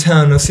guy around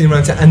town, or seen him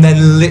around town, and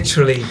then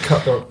literally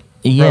cut the rope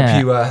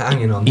you were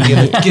hanging on,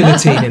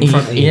 guillotine in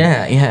front of you.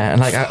 Yeah.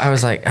 Like I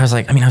was like, I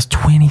mean, I was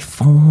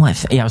 24. I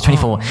was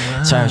 24.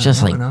 Wow. So I was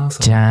just like,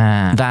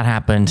 damn. That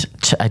happened.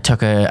 I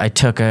took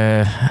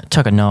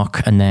a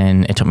knock, and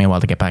then it took me a while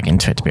to get back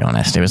into it, to be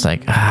honest. It was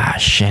like,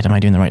 shit, am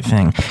I doing the right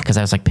thing? Because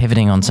I was like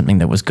pivoting on something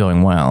that was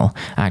going well.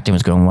 Acting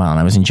was going well,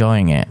 and I was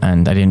enjoying it,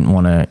 and I didn't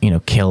want to,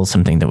 kill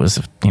something that was,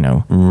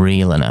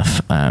 real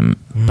enough.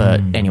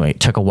 But anyway,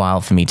 it took a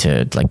while for me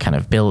to like kind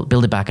of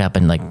build it back up,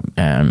 and like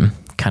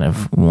kind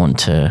of want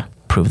to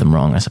prove them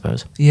wrong, I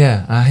suppose.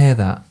 Yeah, I hear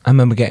that. I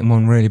remember getting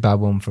one really bad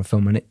one for a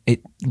film, and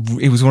it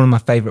was one of my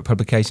favourite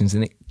publications,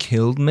 and it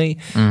killed me.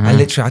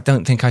 I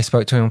don't think I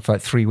spoke to him for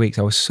like 3 weeks.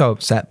 I was so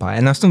upset by it,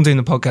 and I'm still doing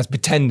the podcast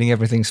pretending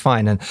everything's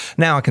fine, and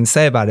now I can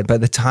say about it, but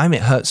at the time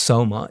it hurt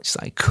so much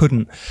that I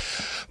couldn't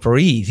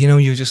breathe. You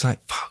were just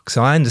like, fuck.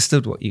 So I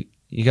understood what you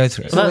go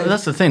through. Well,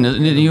 that's the thing.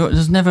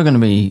 There's never going to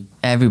be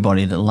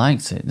everybody that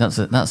likes it. That's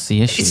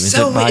the issue. Is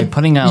that by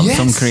putting out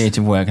some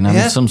creative work and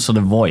having some sort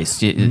of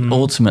voice,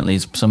 ultimately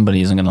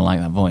somebody isn't going to like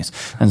that voice.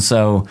 And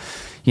so,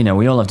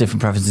 we all have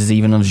different preferences,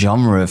 even of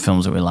genre of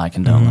films that we like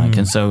and don't like.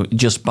 And so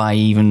just by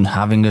even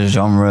having a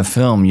genre of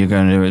film, you're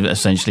going to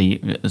essentially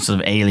sort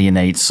of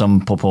alienate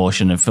some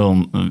proportion of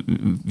film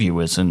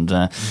viewers. And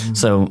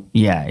so,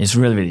 yeah, it's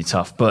really, really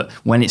tough. But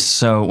when it's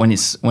someone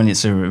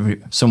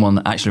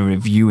actually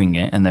reviewing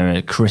it, and they're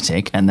a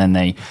critic, and then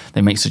they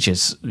make such a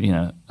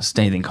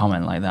scathing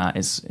comment like that,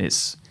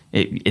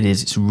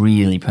 it's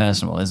really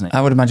personal, isn't it? I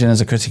would imagine as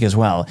a critic as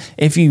well,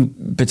 if you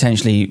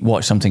potentially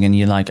watch something and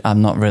you're like,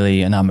 I'm not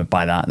really enamored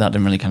by that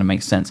didn't really kind of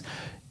make sense,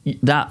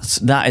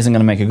 that isn't going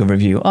to make a good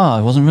review.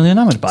 I wasn't really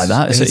enamored by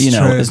that.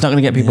 It's not going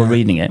to get people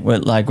reading it.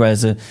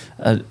 Whereas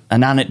an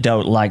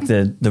anecdote like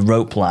the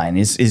rope line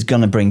is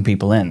going to bring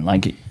people in,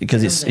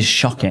 because it's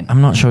shocking. I'm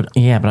not sure.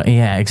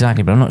 Yeah,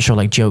 exactly. But I'm not sure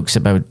like jokes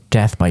about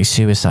death by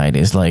suicide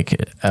is like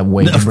a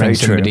way to bring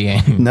somebody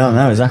in.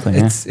 No, exactly.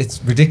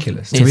 It's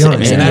ridiculous, to be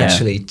honest. It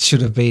actually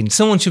should have been.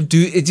 Someone should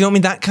do. Do you know what I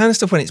mean? That kind of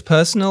stuff when it's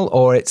personal,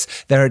 or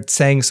they're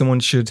saying someone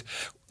should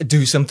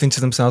do something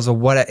to themselves or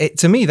whatever.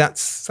 To me,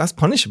 that's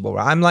punishable,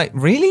 right? I'm like,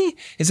 really?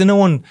 Is there no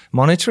one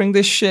monitoring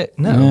this shit?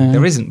 No,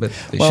 there isn't, but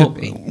there should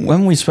be.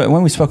 When we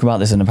spoke about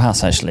this in the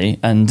past, actually,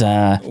 and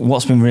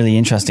what's been really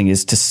interesting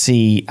is to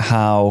see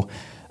how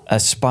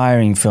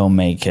aspiring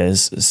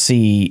filmmakers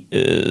see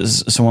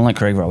someone like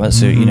Craig Roberts,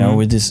 who,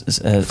 with his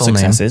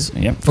successes.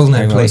 Yep. Full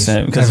name, please.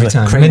 Every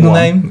time. Craig Middle one.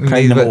 name?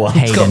 Craig number one.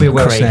 It's got to be a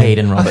Welsh Craig name.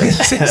 Hayden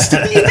Roberts. Yes,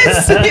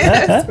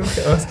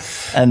 of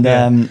course.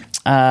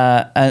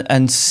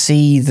 And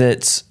see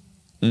that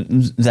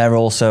they're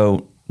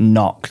also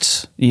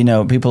knocked.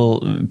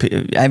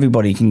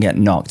 Everybody can get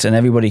knocked, and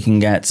everybody can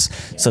get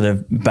sort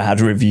of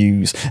bad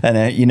reviews,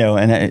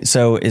 and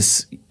so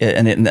it's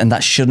and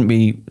that shouldn't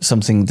be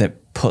something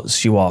that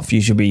puts you off.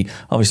 You should be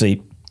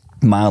obviously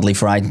mildly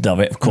frightened of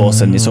it, of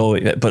course, and it's all,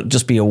 but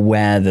just be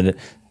aware that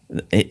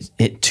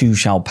it too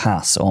shall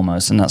pass,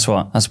 almost. And that's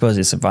what I suppose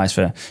it's advice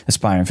for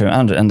aspiring film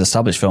and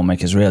established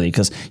filmmakers, really,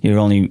 because you're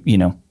only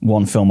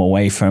one film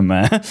away from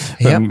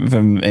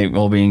it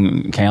all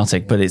being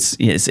chaotic. But it's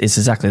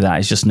exactly that.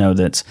 It's just know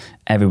that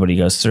everybody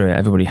goes through it.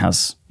 Everybody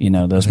has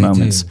those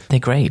moments. They're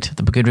great.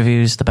 The good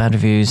reviews, the bad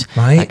reviews.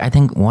 Right. Like, I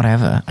think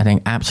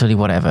absolutely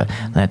whatever.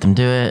 Let them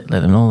do it.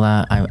 Let them know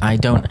that. I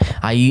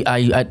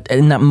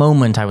in that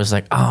moment I was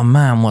like, oh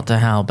man, what the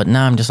hell? But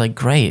now I'm just like,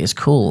 great, it's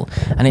cool,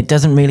 and it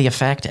doesn't really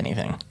affect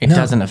anything. It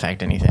doesn't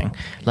affect anything.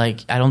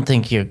 Like, I don't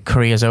think your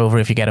career's over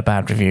if you get a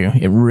bad review.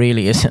 It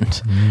really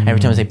isn't. Every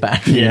time I say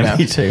bad review,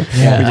 me too.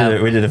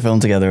 Yeah. We did a film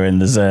together,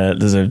 and there's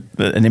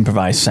an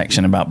improvised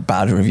section about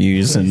bad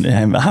reviews and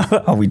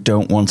how we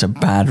don't want a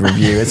bad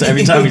review. It's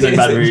every time we say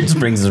bad review, it just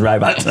brings us right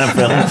back to that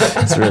film.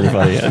 It's really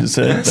funny. It's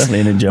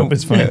definitely an in-job.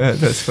 It's funny.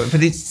 That's funny.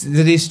 But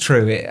it is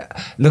true.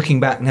 Looking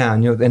back now,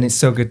 and it's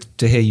so good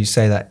to hear you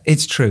say that.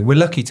 It's true. We're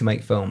lucky to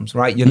make films,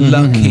 right? You're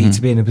lucky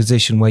to be in a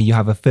position where you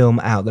have a film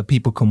out that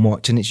people can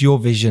watch, and it's your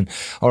vision.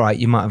 All right,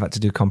 you might have had to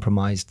do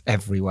compromise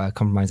everywhere,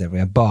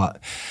 but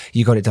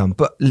you got it done.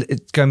 But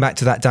going back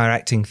to that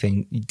directing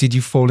thing, did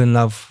you fall in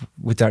love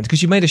with directing?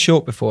 Because you made a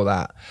short before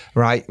that,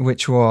 right?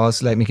 Which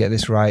was, let me get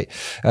this right,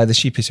 The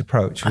Sheepish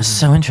Approach. That's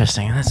so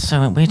interesting. That's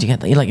so weird. You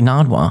get that. You're like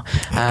Nardwar.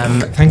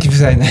 Thank you for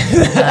saying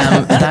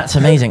that. That's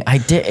amazing. I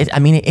did.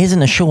 It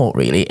isn't a short,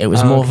 really. It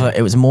was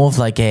more of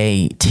like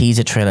a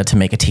teaser trailer to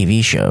make a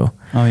TV show.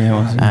 Oh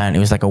yeah, and it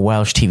was like a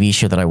Welsh TV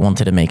show that I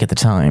wanted to make at the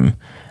time.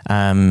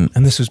 And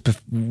this was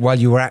while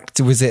you were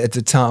acting. Was it at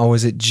the time, or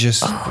was it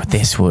just? Oh,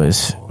 this would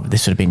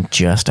have been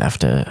just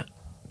after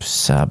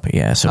Sub.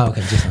 Yeah. So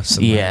just after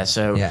Sub. Yeah.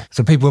 So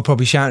So people were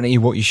probably shouting at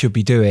you what you should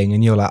be doing,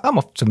 and you're like, I'm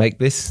off to make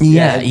this.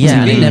 Yeah.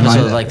 It never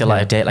sort of like the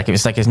light of day. Like it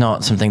was like, it's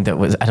not something that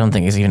was. I don't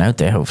think is even out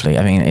there. Hopefully.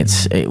 I mean,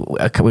 we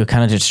were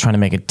kind of just trying to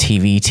make a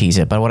TV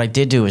teaser. But what I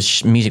did do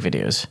was music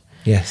videos.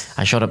 Yes,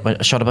 I shot a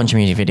bunch of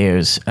music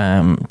videos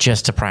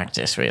just to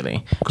practice,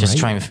 really, just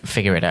try and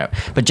figure it out.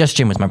 But Just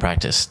Jim was my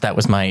practice. That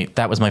was my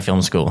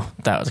film school.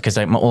 That was because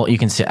all you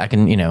can see. I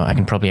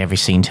can probably every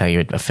scene tell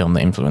you a film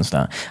that influenced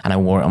that, and I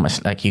wore it on my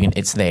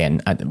It's there.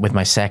 And with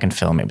my second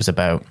film, it was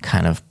about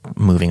kind of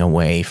moving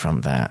away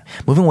from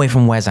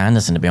Wes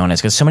Anderson, to be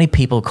honest, because so many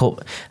people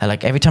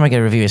like every time I get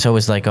a review, it's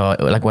always like, oh,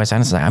 like Wes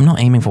Anderson. Like, I'm not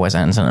aiming for Wes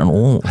Anderson at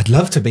all. I'd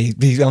love to be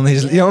on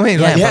his. You know what I mean?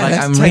 Yeah, but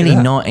I'm really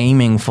not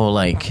aiming for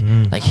like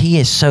he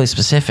is so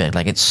specific,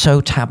 like it's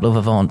so tableau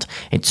vivant,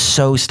 it's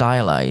so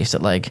stylized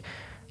that like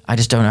I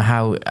just don't know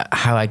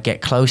how I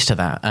get close to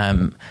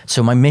that.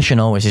 So my mission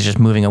always is just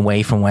moving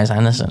away from Wes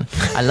Anderson.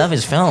 I love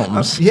his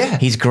films.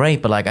 He's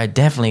great, but like I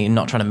definitely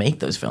not trying to make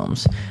those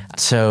films.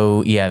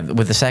 So yeah,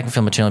 with the second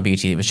film, Eternal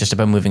Beauty, it was just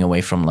about moving away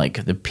from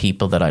like the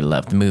people that I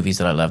loved, the movies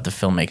that I loved, the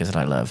filmmakers that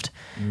I loved,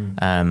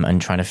 and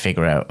trying to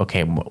figure out,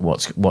 okay,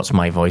 what's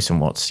my voice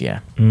and what's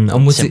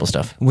and simple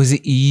stuff. Was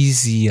it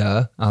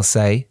easier? I'll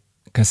say,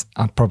 because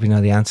I probably know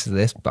the answer to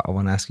this, but I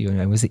want to ask you,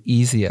 was it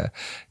easier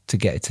to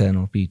get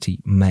Eternal Beauty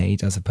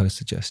made as opposed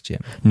to Just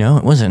Jim? No,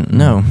 it wasn't.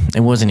 No,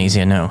 it wasn't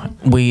easier. No,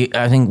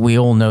 I think we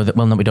all know that.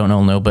 Well, no, we don't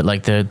all know, but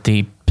like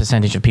the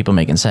percentage of people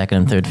making second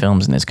and third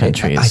films in this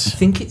country is. I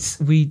think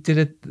we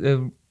did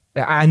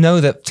I know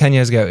that 10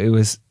 years ago it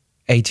was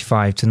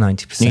 85 to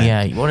 90%.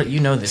 Yeah, you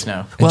know this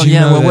now. Well,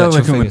 we're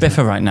working with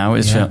Biffa right now.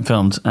 It's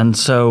filmed, and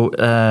so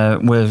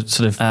we're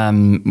sort of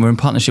we're in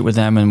partnership with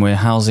them, and we're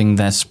housing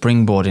their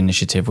Springboard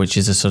initiative, which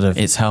is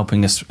it's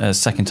helping us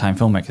second-time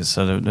filmmakers.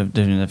 So they're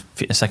doing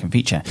a second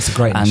feature. It's a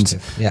great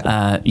initiative.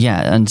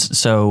 And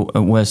so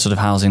we're sort of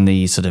housing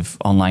the sort of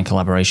online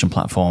collaboration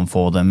platform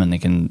for them, and they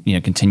can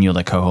continue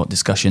their cohort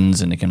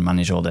discussions, and they can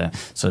manage all their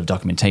sort of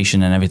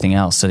documentation and everything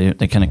else. So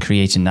they're kind of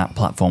creating that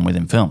platform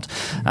within Filmed,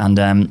 and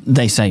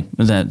they say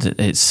that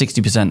it's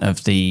 60%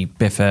 of the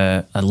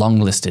Biffa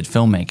long-listed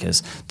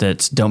filmmakers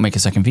that don't make a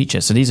second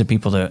feature. So these are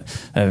people that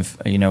have,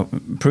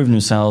 proven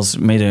themselves,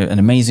 made an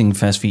amazing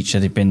first feature.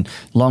 They've been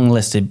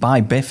long-listed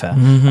by Biffa,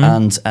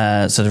 and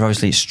so they're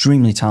obviously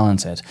extremely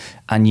talented,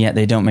 and yet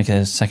they don't make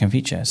a second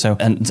feature. So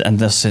and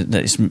thus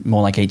it's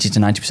more like 80 to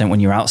 90%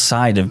 when you're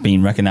outside of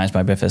being recognised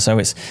by Biffa. So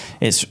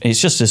it's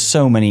just there's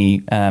so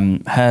many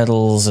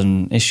hurdles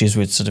and issues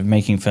with sort of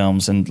making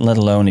films, and let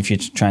alone if you're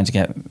trying to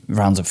get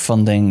rounds of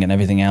funding and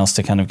everything else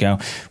to kind of go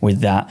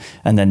with that,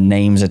 and then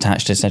names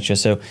attached, etc.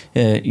 So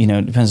it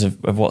depends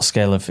of what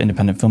scale of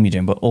independent film you're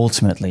doing, but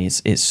ultimately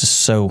it's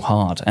just so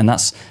hard, and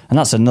that's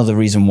another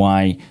reason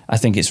why I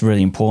think it's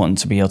really important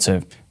to be able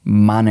to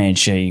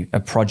manage a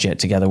project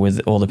together with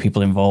all the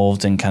people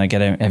involved and kind of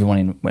get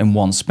everyone in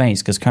one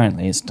space, because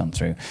currently it's done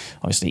through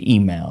obviously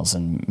emails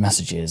and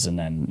messages, and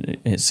then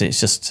it's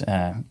just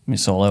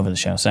it's all over the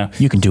show. So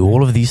you can do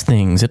all of these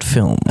things at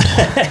Filmd.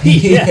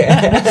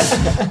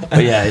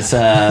 But yeah, it's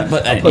I'll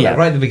put that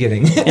right at the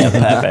beginning. Yeah,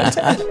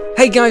 perfect.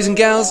 Hey guys and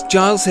gals,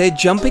 Giles here,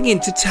 jumping in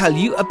to tell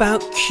you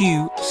about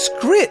Q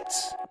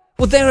Scripts.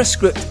 Well, they're a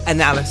script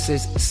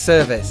analysis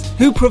service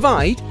who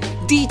provide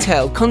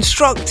detailed,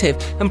 constructive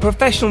and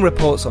professional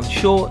reports on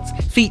shorts,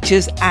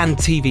 features and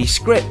TV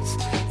scripts.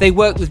 They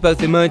work with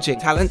both emerging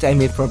talent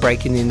aiming for a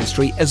break in the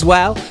industry, as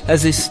well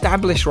as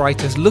established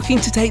writers looking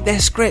to take their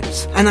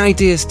scripts and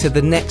ideas to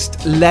the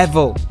next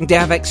level. They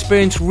have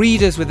experienced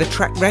readers with a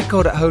track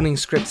record at honing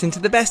scripts into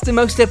the best and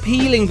most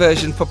appealing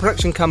version for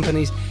production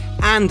companies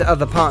and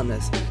other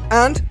partners.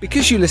 And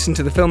because you listen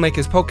to the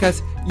Filmmakers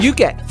Podcast, you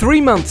get 3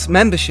 months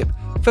membership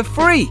for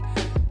free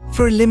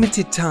for a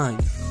limited time.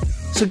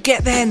 So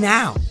get there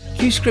now.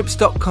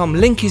 qscripts.com,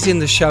 link is in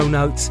the show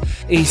notes.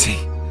 Easy.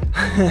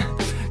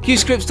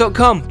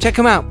 qscripts.com, check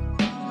them out.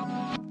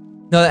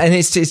 No, and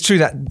it's true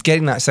that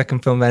getting that second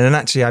film then, and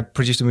actually I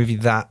produced a movie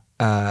that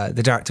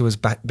the director was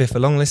Biffa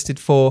longlisted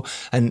for,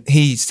 and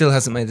he still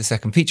hasn't made the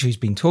second feature. He's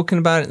been talking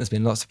about it, and there's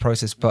been lots of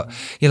process, but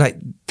you're like,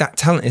 that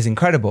talent is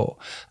incredible.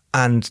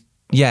 And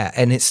yeah,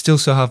 and it's still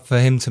so hard for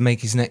him to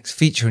make his next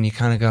feature, and you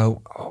kind of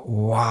go, oh,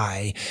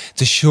 why?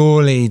 So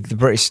surely the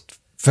British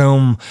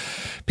film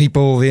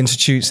people, the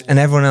institutes, and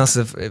everyone else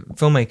of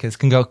filmmakers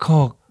can go,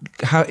 "Cool,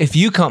 how if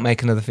you can't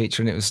make another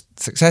feature and it was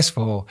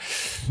successful,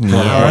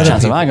 what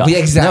chance have I got?" Yeah,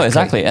 exactly. No,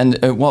 exactly. And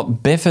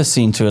what Biff has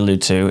seemed to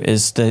allude to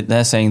is that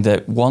they're saying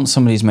that once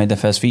somebody's made their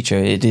first feature,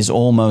 it is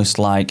almost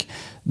like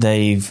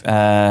they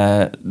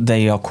are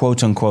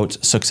quote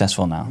unquote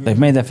successful now. They've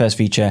made their first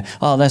feature.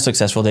 Oh, they're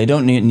successful. They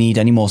don't need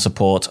any more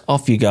support.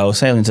 Off you go,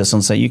 sail into the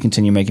sunset. You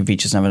continue making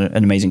features and have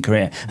an amazing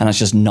career. And that's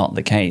just not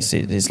the case.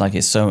 It's like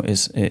it's usually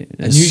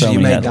so you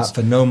made hurdles.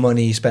 That for no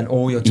money. You spent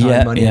all your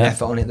time, money, and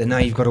effort on it. Then now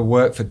you've got to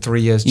work for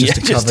 3 years just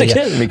to cover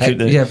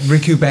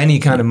recoup any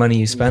kind of money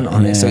you spent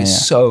on it. So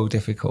it's so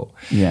difficult.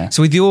 Yeah.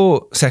 So with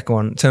your second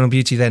one, Eternal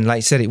Beauty, then, like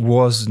you said, it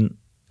wasn't.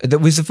 That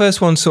was the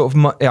first one, sort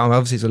of.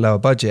 Obviously, it's a lower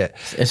budget.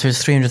 It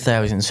was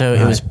 300,000. So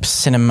it was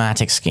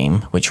cinematic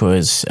scheme, which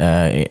was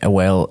in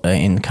Wales,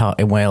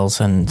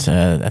 and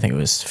I think it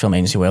was Film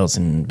Agency Wales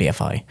and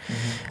BFI,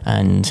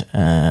 and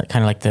kind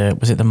of like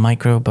the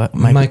micro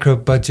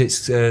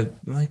budgets, yeah.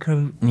 What's it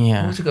called?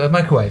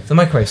 The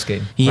microwave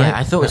scheme. Yeah, right?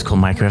 I thought it was called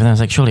microwave, and I was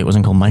like, surely it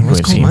wasn't called microwave.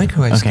 It was called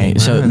microwave scheme. Okay,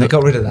 so they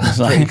got rid of that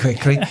pretty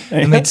quickly.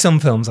 They made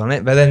some films on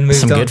it, but then moved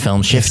some on. good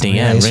films. Shifty,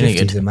 really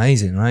Shifty's good.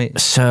 Amazing, right?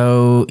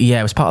 So yeah,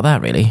 it was part of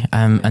that really.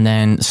 And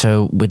then,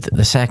 so with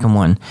the second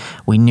one,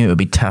 we knew it would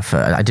be tougher.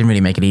 I didn't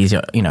really make it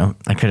easier. You know,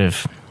 I could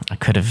have,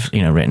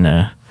 written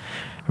a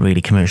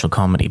really commercial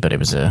comedy, but it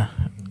was a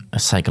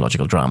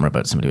psychological drama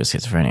about somebody with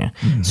schizophrenia.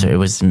 Mm-hmm.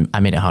 So I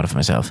made it harder for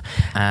myself.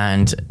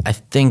 And I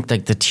think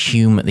like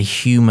the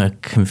humor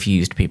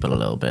confused people a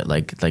little bit.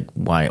 Like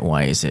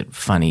why is it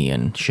funny,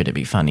 and should it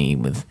be funny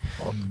with,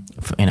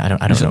 I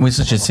don't know. With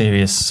such a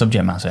serious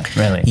subject matter,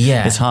 really.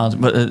 Yeah. It's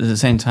hard, but at the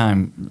same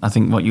time, I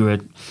think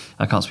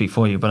I can't speak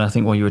for you, but I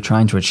think what you were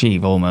trying to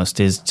achieve almost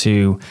is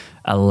to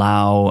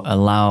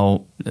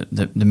allow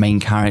the main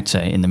character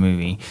in the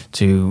movie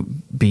to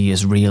be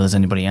as real as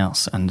anybody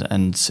else,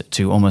 and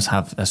to almost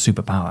have a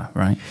superpower,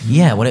 right?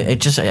 Yeah, well, I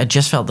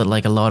just felt that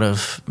like a lot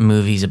of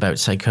movies about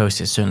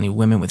psychosis, certainly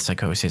women with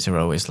psychosis, are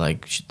always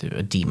like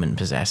a demon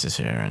possesses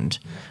her and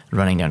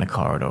running down a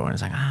corridor, and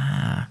it's like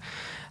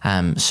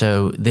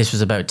so this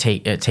was about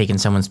taking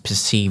someone's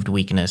perceived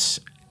weakness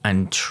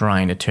and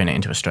trying to turn it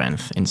into a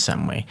strength in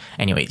some way.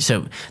 Anyway,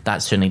 so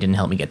that certainly didn't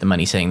help me get the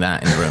money saying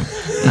that in the room.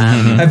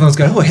 Everyone's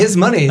going, oh, here's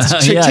money. It's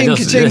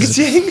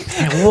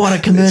ching. What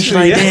a commercial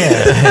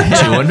idea.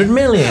 200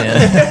 million.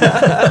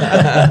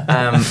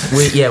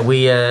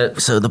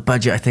 So the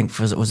budget, I think,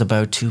 was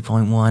about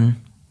 2.1.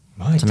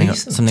 Right,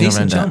 something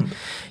around that.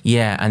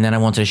 Yeah, and then I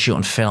wanted to shoot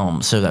on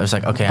film, so that was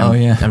like, okay,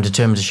 I'm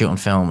determined to shoot on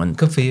film, and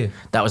good for you.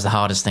 That was the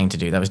hardest thing to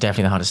do. That was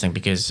definitely the hardest thing,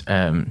 because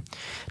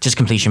just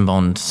completion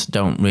bonds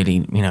don't really,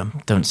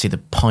 don't see the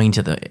point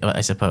of it,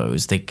 I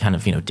suppose. They kind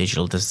of,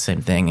 digital does the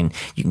same thing, and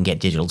you can get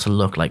digital to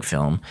look like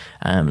film,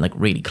 like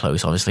really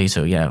close, obviously.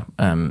 So yeah,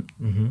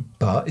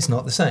 but it's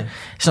not the same.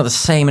 It's not the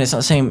same, and it's not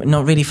the same.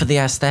 Not really for the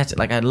aesthetic.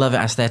 Like I love it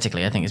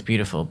aesthetically. I think it's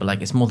beautiful, but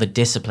like it's more the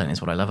discipline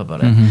is what I love about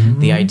it. Mm-hmm.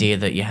 The idea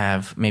that you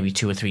have maybe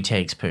 2 or 3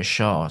 takes per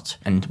shot,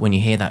 and when you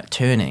hear that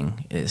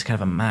turning, it's kind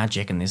of a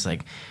magic, and there's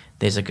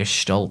a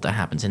gestalt that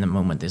happens in the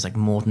moment. There's like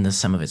more than the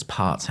sum of its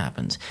parts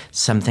happens.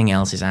 Something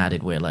else is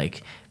added where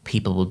like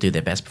people will do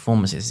their best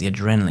performances. The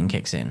adrenaline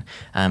kicks in,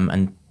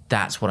 and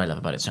that's what I love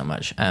about it so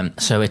much.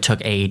 So it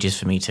took ages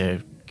for me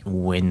to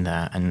win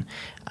that, and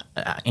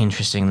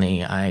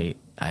interestingly,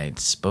 I'd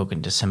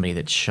spoken to somebody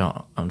that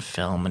shot on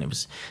film,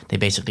 and they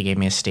basically gave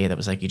me a steer that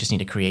was like, you just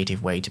need a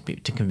creative way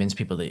to convince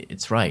people that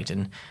it's right.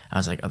 And I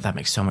was like, oh, that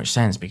makes so much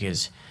sense,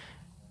 because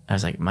I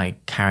was like, my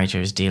character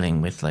is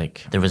dealing with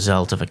like the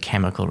result of a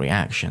chemical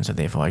reaction, so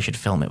therefore I should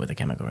film it with a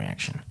chemical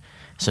reaction.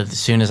 So as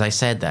soon as I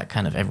said that,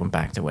 kind of everyone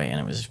backed away and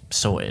it was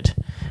sorted.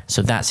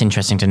 So that's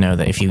interesting to know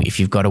that if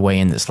you've got a way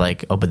in that's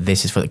like, oh, but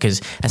this is for,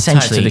 because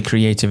essentially tied to the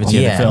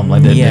creativity of the film.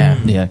 Like Yeah,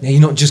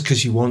 you're not just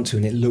because you want to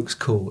and it looks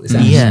cool. It's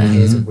actually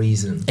here's a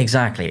reason.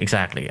 Exactly.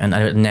 And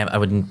I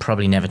would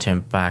probably never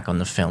turn back on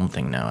the film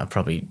thing now.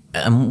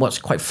 And what's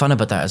quite fun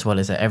about that as well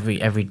is that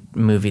every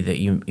movie that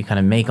you kind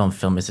of make on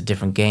film is a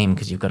different game,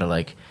 because you've got to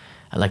like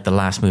the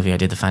last movie I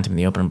did, The Phantom of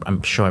the Opera,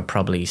 I'm sure I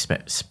probably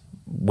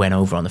went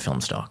over on the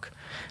film stock.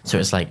 So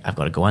it's like, I've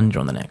got to go under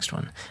on the next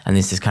one. And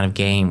there's this kind of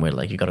game where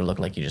like you've got to look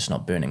like you're just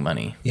not burning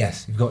money.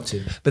 Yes, you've got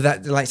to. But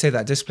that, like say,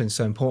 that discipline's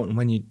so important.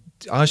 When you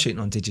are shooting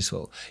on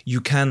digital, you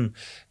can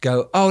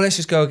go, oh, let's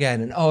just go again.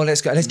 And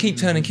let's keep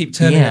turning.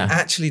 Yeah. And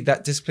actually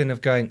that discipline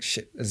of going,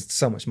 shit, there's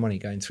so much money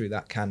going through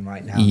that can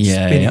right now.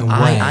 Yeah. Spinning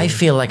away. I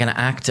feel like an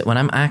actor, when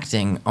I'm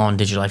acting on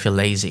digital, I feel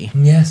lazy.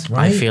 Yes,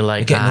 right. I feel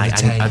like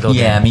I go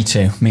Yeah, again. me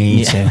too.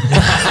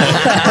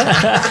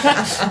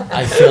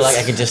 I feel like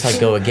I could just like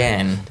go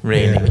again,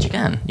 really, but you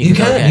can. You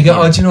can. You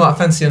go, oh, do you know what? I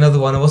fancy another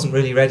one. I wasn't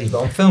really ready, but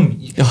on film,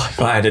 If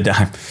I had a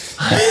dime.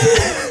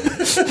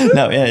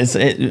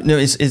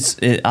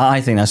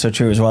 I think that's so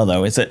true as well,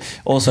 though. It's that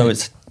also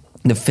it's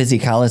the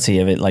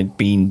physicality of it, like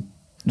being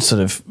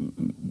sort of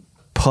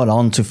put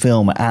onto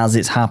film as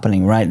it's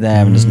happening right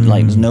there, and there's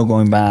no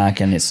going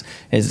back, and it's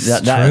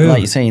that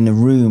like you say in the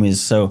room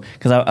is so,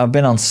 because I've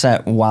been on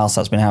set whilst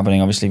that's been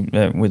happening, obviously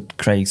with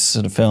Craig's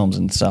sort of films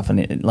and stuff, and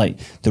it like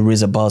there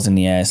is a buzz in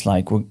the air. It's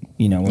like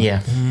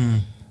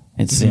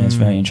it's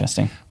very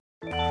interesting.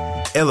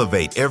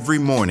 Elevate every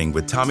morning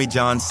with Tommy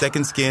John's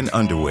Second Skin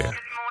underwear.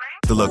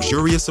 The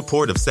luxurious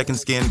support of Second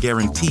Skin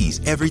guarantees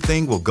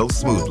everything will go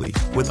smoothly.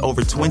 With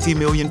over 20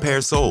 million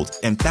pairs sold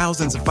and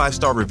thousands of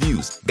 5-star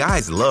reviews,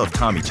 guys love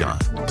Tommy John.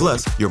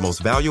 Plus, your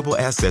most valuable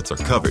assets are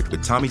covered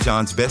with Tommy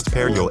John's best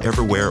pair you'll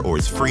ever wear or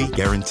is free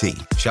guarantee.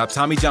 Shop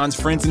Tommy John's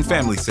Friends and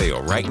Family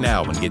Sale right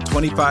now and get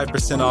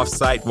 25% off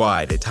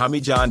site-wide at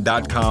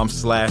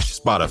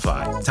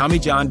TommyJohn.com/Spotify.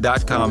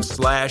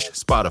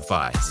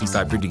 TommyJohn.com/Spotify. See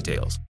site for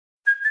details.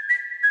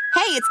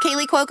 Hey, it's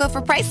Kaylee Cuoco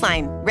for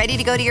Priceline. Ready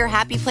to go to your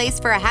happy place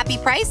for a happy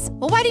price?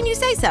 Well, why didn't you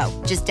say so?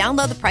 Just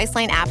download the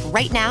Priceline app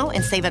right now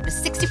and save up to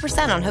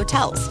 60% on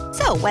hotels.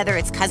 So whether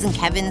it's Cousin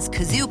Kevin's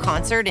Kazoo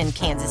Concert in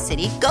Kansas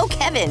City, go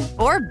Kevin,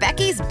 or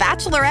Becky's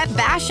Bachelorette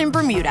Bash in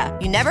Bermuda,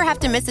 you never have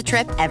to miss a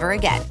trip ever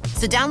again.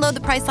 So download the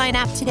Priceline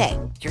app today.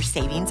 Your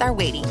savings are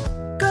waiting.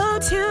 Go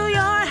to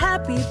your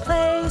happy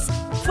place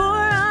for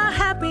a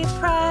happy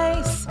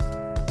price.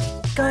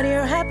 Go to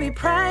your happy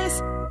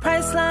price,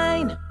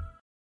 Priceline.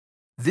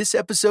 This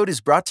episode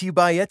is brought to you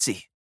by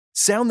Etsy.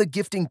 Sound the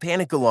gifting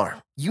panic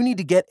alarm. You need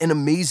to get an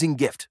amazing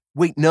gift.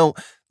 Wait, no,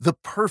 the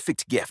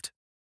perfect gift.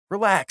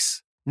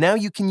 Relax. Now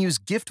you can use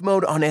gift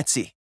mode on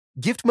Etsy.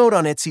 Gift mode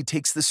on Etsy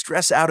takes the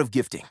stress out of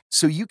gifting,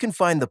 so you can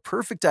find the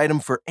perfect item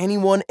for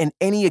anyone and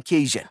any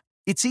occasion.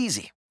 It's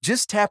easy.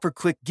 Just tap or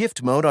click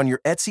gift mode on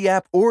your Etsy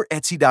app or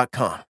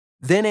Etsy.com.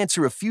 Then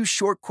answer a few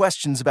short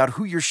questions about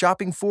who you're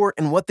shopping for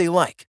and what they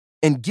like.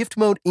 And gift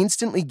mode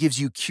instantly gives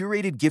you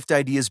curated gift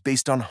ideas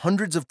based on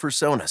hundreds of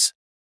personas.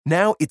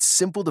 Now it's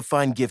simple to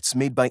find gifts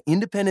made by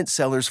independent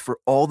sellers for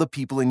all the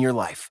people in your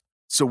life.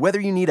 So whether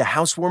you need a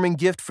housewarming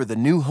gift for the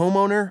new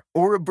homeowner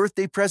or a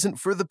birthday present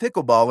for the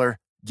pickleballer,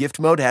 gift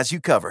mode has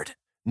you covered.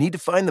 Need to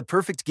find the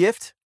perfect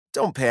gift?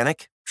 Don't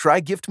panic.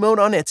 Try gift mode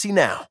on Etsy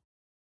now.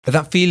 But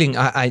that feeling,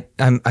 I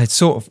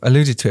sort of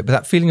alluded to it, but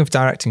that feeling of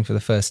directing for the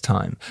first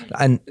time,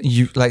 and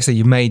you, like I say,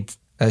 you made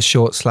a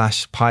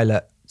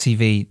short/pilot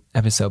TV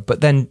episode,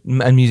 but then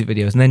and music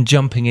videos, and then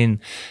jumping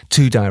in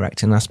to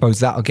directing. I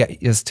suppose that'll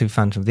get us to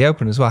Phantom of the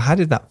Opera as well. How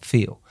did that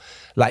feel?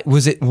 Like,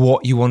 was it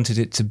what you wanted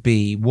it to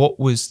be? What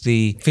was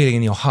the feeling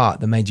in your heart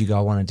that made you go,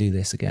 I want to do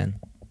this again?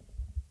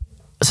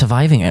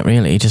 Surviving it,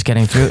 really, just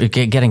getting through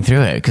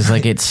it, because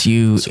like it's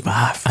you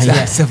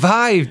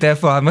survived.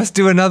 Therefore, I must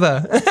do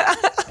another.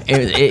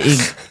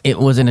 It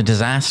wasn't a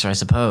disaster, I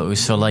suppose.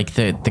 So like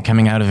the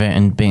coming out of it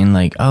and being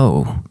like,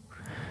 oh.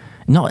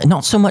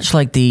 Not so much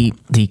like the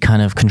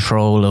kind of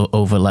control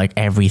over like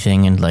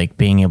everything and like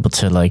being able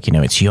to like, you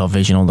know, it's your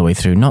vision all the way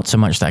through. Not so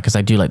much that, because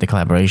I do like the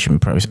collaboration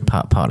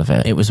part of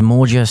it. It was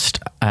more just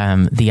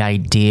the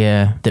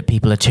idea that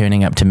people are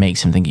turning up to make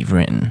something you've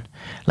written.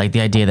 Like the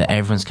idea that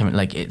everyone's coming,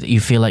 like you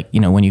feel like, you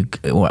know, when you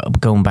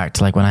going back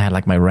to like when I had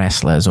like my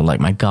wrestlers or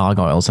like my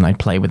gargoyles and I'd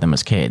play with them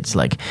as kids,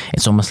 like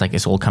it's almost like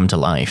it's all come to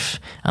life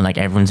and like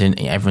everyone's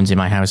in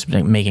my house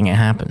making it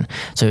happen.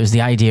 So it was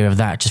the idea of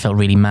that just felt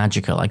really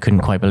magical. I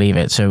couldn't quite believe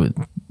it. So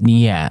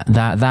yeah,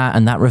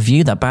 that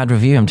review, that bad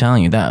review, I'm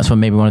telling you, that's what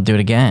made me want to do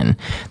it again.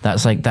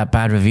 That's like that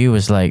bad review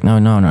was like, no,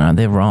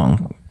 they're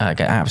wrong.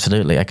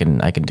 Absolutely, I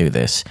can do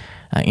this.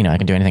 I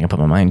can do anything I put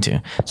my mind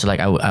to. So like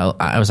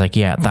I was like,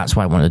 yeah, that's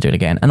why I wanted to do it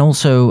again. And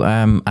also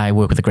I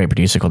work with a great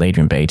producer called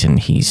Adrian Bate, and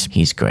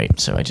he's great.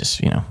 So I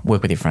just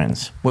work with your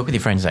friends. Work with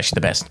your friends is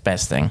actually the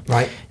best thing.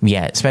 Right.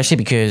 Yeah, especially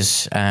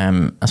because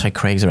that's why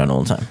Craig's around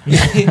all the time.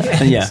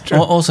 Yeah.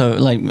 Also,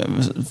 like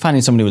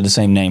finding somebody with the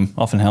same name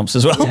often helps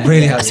as well.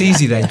 Really, it's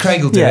easy then.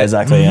 Craig will do it. Yeah,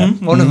 exactly. Yeah.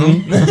 One of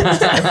them.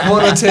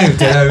 One or two.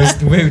 It's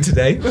the mood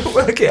today.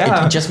 Work it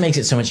out. It just makes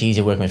it so much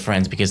easier working with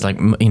friends because, like,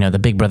 the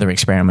Big Brother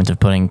experiment of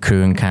putting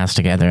crew and cast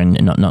together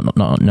and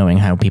not knowing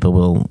how people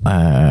will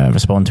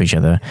respond to each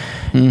other.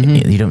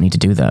 You don't need to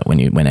do that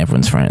when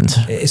everyone's friends.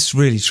 It's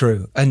really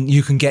true, and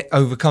you can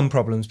overcome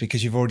problems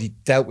because you've already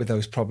dealt with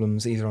those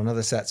problems either on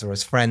other sets or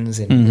as friends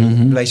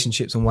in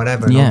relationships and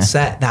whatever. And on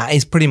set, that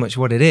is pretty much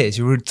what it is.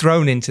 You're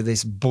thrown into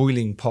this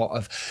boiling pot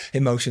of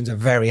emotions are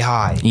very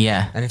high.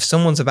 Yeah, and if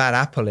someone's a bad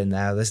apple in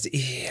there, it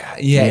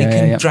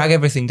can drag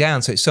everything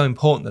down. So it's so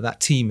important that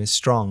team is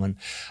strong,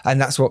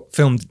 and that's what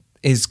film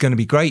is going to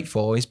be great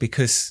for, is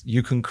because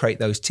you can create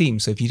those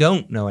teams. So if you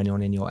don't know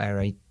anyone in your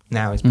area,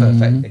 now is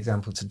perfect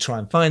example to try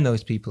and find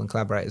those people and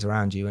collaborators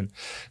around you and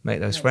make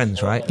those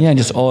friends, right? Yeah,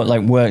 just all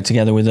like work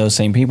together with those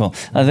same people.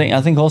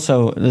 I think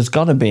also there's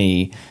got to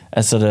be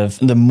a sort of,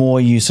 the more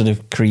you sort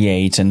of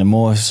create and the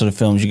more sort of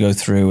films you go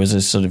through as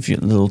a sort of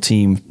little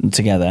team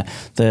together,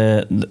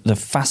 the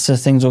faster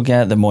things will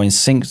get, the more in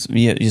sync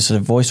your sort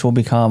of voice will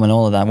become and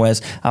all of that.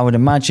 Whereas I would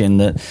imagine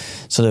that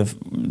sort of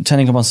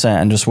turning up on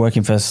set and just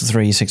working for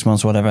 3-6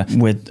 months, whatever,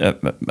 with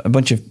a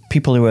bunch of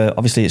people who are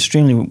obviously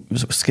extremely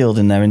skilled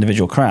in their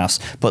individual crafts,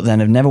 but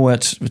then have never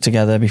worked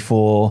together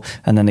before,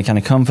 and then they kind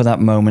of come for that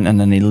moment and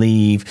then they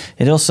leave.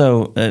 It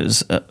also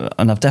is,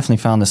 and I've definitely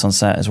found this on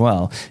set as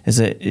well, is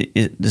that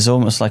there's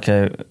almost like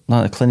a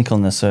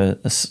clinicalness or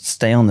a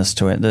staleness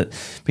to it, that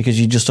because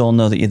you just all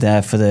know that you're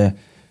there for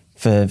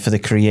the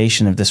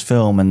creation of this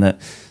film, and that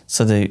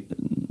so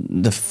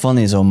the fun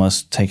is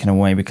almost taken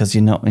away because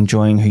you're not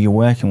enjoying who you're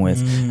working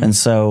with, and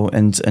so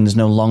and there's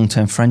no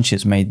long-term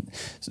friendships made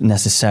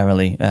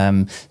necessarily.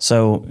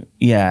 So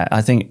yeah,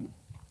 I think.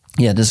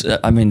 Yeah, there's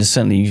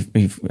certainly,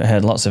 we've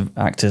heard lots of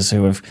actors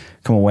who have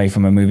come away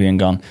from a movie and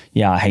gone,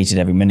 yeah, I hated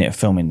every minute of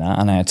filming that,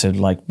 and I had to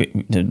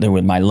they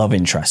were my love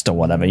interest or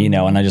whatever,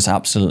 and I just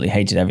absolutely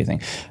hated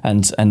everything.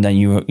 And then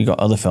you got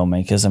other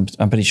filmmakers.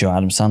 I'm pretty sure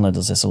Adam Sandler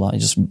does this a lot. He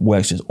just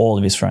works with all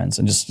of his friends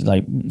and just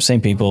like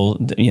same people,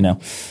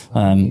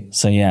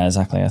 So yeah,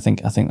 exactly. I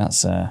think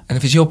that's. And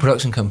if it's your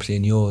production company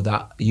and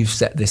you've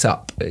set this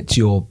up, it's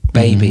your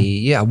baby.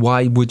 Yeah,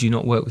 why would you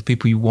not work with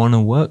people you want to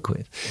work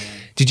with?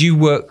 Did you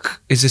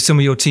work, is there some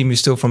of your team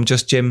who's still from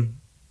Just Jim?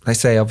 I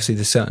say obviously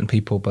there's certain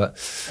people, but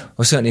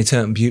or certainly a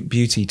certain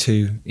beauty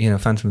to,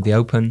 Phantom of the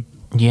Open.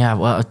 Yeah,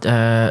 well,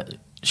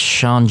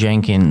 Sean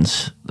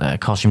Jenkins,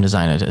 costume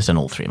designer, has done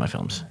all 3 of my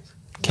films.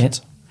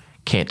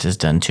 Kit has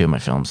done 2 of my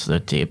films,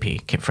 the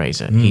DOP, Kit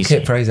Fraser.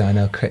 Kit Fraser, I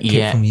know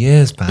Kit from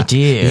years back. Do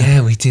you?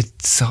 Yeah, we did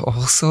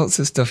all sorts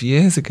of stuff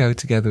years ago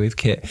together with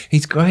Kit.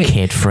 He's great.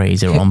 Kit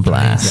Fraser on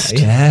blast.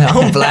 Yeah,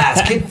 on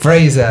blast. Kit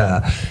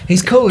Fraser.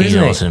 He's cool,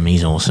 isn't he?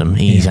 He's awesome.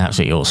 He's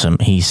absolutely awesome.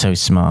 He's so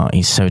smart.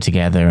 He's so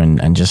together,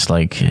 and just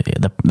like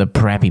the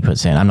prep he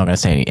puts in. I'm not going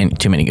to say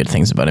too many good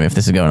things about him if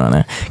this is going on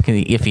there.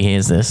 If he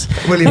hears this.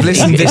 Well, he's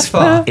listened this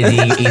far.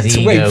 Is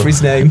he wait for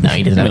his name. No,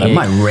 he doesn't have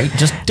my rate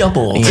just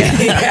doubled.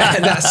 Yeah,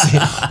 that's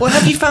well,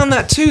 have you found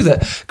that too,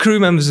 that crew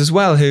members as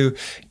well who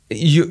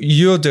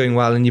you're doing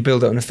well and you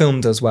build it and a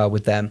film does well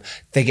with them,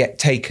 they get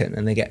taken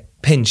and they get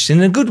pinched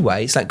in a good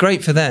way? It's like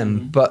great for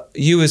them, but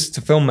you as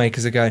the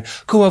filmmakers are going,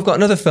 cool, I've got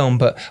another film,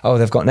 but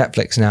they've got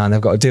Netflix now and they've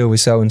got to deal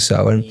with so and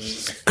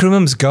crew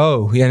members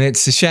go, and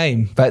it's a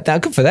shame, but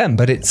that's good for them,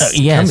 but it's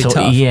can be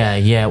tough.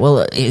 Yeah.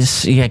 Well,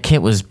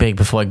 Kit was big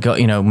before I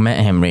got met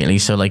him really.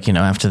 So like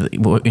after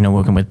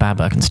working with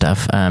Babak and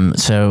stuff.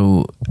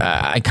 So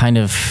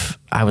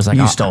I was like,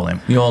 you stole him.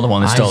 You're the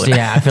one who stole him.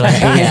 Yeah, I feel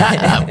like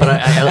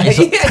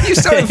but you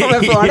stole him from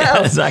everyone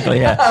else.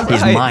 Exactly. Yeah,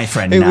 he's my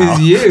friend now. It was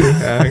you.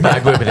 But I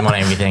grew up with him on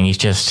everything. He's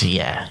just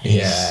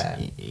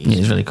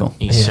he's really cool.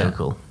 He's so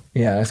cool.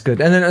 Yeah, that's good.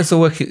 And then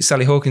also work with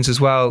Sally Hawkins as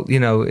well.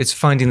 It's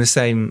finding the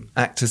same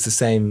actors, the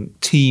same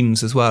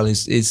teams as well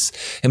is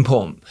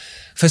important.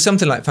 For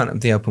something like Phantom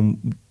of the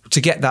Open, to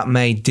get that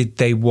made, did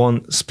they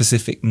want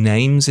specific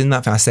names in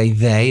that? I say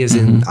they, as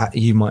in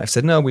you might have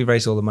said, no, we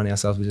raised all the money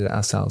ourselves, we did it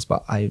ourselves.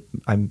 But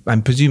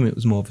I'm presuming it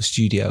was more of a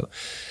studio.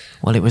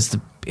 Well, it was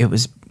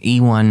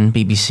E1,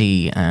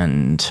 BBC,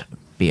 and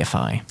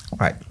BFI.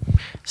 Right.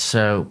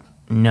 So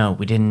no,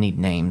 we didn't need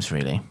names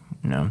really.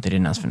 No, they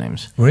didn't ask for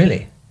names.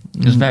 Really?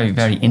 It was a very,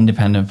 very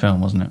independent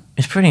film, wasn't it?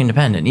 It's pretty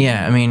independent,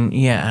 yeah. I mean,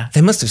 yeah. They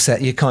must have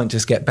said you can't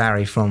just get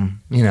Barry from,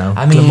 they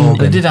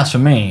did ask for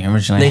me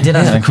originally. They did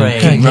ask for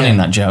Craig. Keep running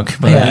that joke.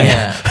 But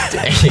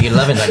You're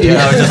loving that joke.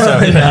 Yeah, I was just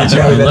sorry.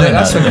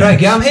 That's for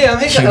Craig. Yeah, I'm here.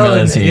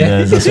 Humility.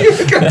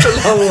 You've got a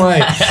long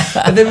way.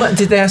 And then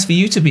did they ask for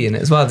you to be in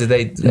it as well? Did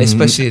they,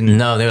 especially in...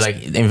 No, they were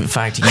like, in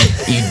fact, you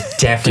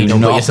definitely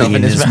don't put yourself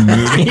in this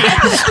movie.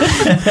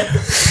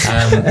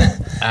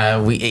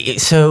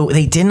 So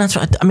they didn't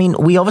answer. I mean,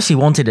 we obviously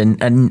wanted,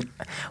 and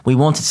we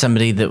wanted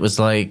somebody that was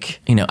like,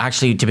 you know,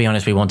 actually, to be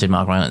honest, we wanted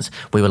Mark Rylance.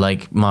 We were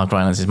like, Mark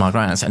Rylance is Mark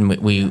Rylance, and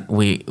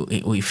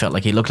we felt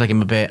like he looked like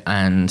him a bit,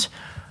 and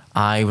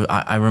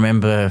I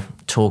remember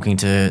talking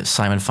to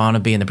Simon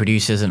Farnaby and the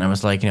producers, and I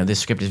was like, you know, this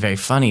script is very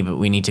funny, but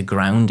we need to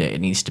ground it. It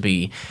needs to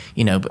be,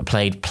 you know,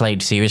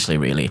 played seriously,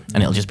 really,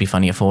 and it'll just be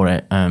funnier for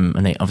it. And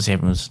obviously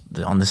everyone was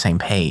on the same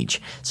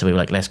page, so we were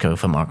like, let's go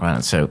for Mark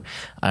Rylance. So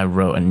I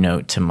wrote a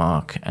note to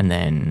Mark, and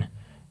then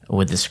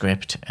with the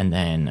script, and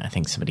then I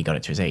think somebody got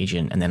it to his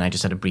agent, and then I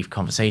just had a brief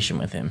conversation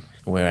with him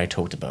where I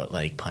talked about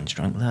like Punch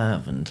Drunk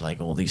Love and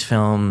like all these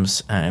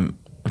films.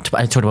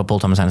 I talked about Paul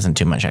Thomas Anderson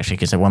too much, actually,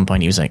 because at one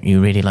point he was like,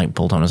 "You really like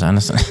Paul Thomas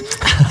Anderson?"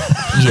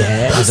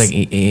 Yeah. I was like,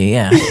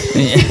 "Yeah."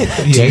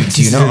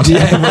 Do you not?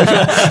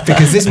 Yeah,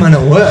 because this might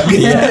not work.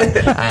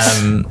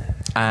 Yeah.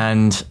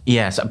 And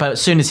yes, but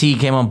as soon as he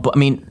came on, I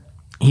mean,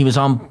 he was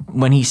on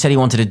when he said he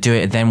wanted to do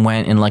it. It then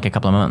went in like a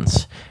couple of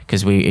months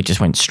because it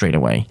just went straight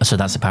away. So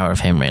that's the power of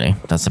him, really.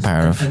 That's the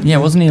power of. Yeah,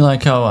 wasn't he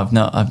like, oh, I've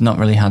not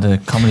really had a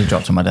comedy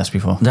dropped on my desk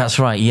before? That's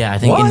right. Yeah, I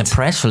think in the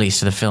press release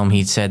to the film,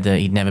 he'd said that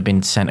he'd never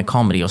been sent a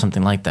comedy or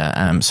something like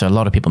that. So a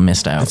lot of people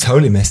missed out. I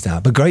totally missed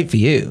out, but great for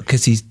you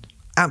because he's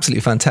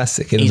absolutely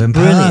fantastic and he's been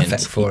brilliant.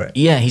 Perfect for it.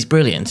 Yeah, he's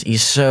brilliant.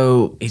 He's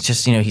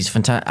just, you know, he's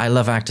fantastic. I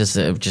love actors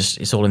that have just,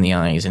 it's all in the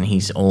eyes, and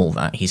he's all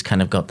that. He's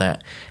kind of got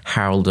that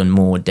Harold and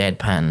Moore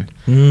deadpan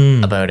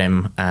about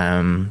him.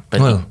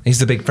 But he's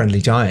the big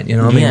friendly giant, you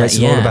know what I mean?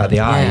 It's all about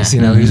the eyes,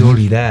 you know, he's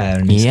already there,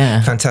 and he's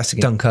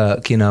fantastic.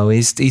 Dunkirk, you know,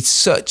 he's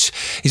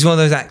one of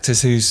those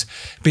actors who's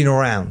been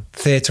around,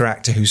 theatre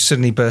actor who's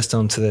suddenly burst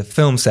onto the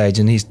film stage,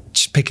 and he's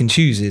pick and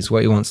chooses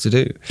what he wants to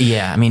do.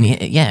 Yeah, I mean,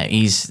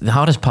 he's the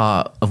hardest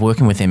part of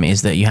working with him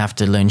is that you have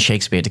to learn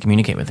Shakespeare to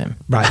communicate with him.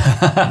 Right.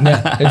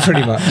 Yeah,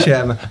 pretty much.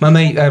 Yeah, my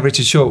mate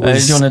Richard Short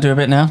was. Do you want to do a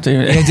bit now?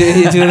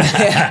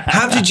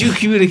 How did you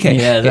communicate?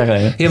 Yeah,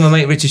 exactly. Yeah, my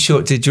mate Richard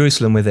Short did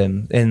Jerusalem with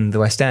him in the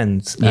West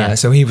End.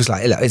 So he was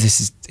like, look,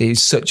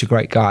 he's such a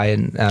great guy,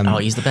 and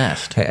he's the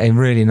best. And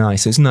really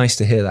nice. It's nice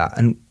to hear that.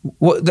 And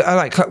what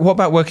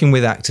about working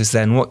with actors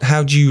then?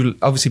 How do you,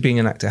 obviously being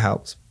an actor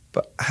helps,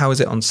 but how is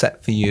it on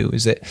set for you?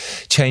 Is it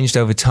changed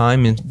over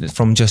time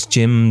from just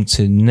Jim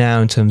to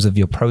now in terms of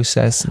your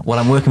process? Well,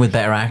 I'm working with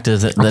better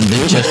actors than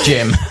just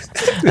Jim.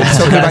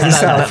 Talking about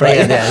yourself,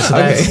 right?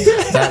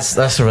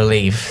 That's a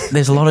relief.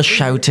 There's a lot of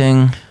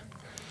shouting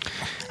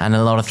and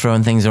a lot of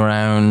throwing things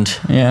around.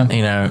 Yeah.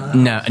 You know,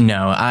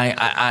 no.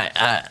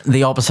 I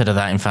the opposite of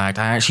that, in fact.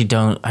 I just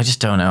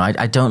don't know.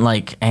 I don't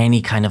like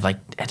any kind of like,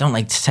 I don't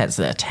like sets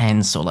that are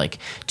tense or like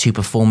too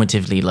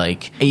performatively,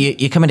 like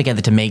you're coming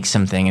together to make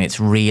something and it's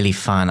really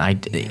fun.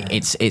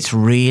 It's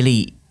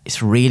really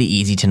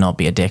easy to not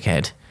be a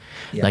dickhead.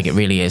 Yes. Like it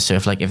really is. So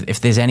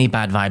if there's any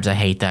bad vibes, I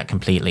hate that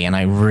completely, and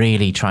I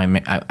really try.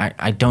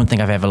 I don't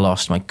think I've ever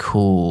lost my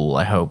cool,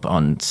 I hope,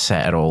 on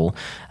set at all.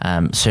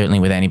 Certainly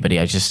with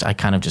anybody, I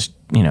kind of just,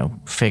 you know,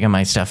 figure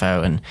my stuff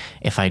out, and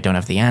if I don't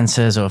have the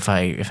answers, or if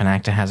an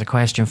actor has a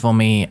question for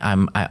me,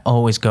 I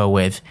always go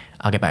with,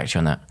 I'll get back to you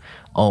on that.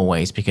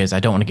 Always, because I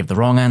don't want to give the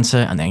wrong answer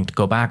and then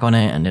go back on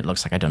it and it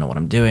looks like I don't know what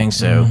I'm doing.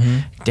 So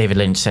David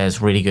Lynch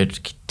says really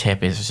good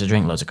tip is to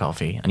drink loads of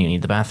coffee, and you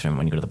need the bathroom.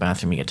 When you go to the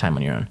bathroom, you get time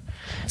on your own.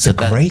 It's a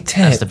great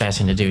tip. That's the best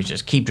thing to do.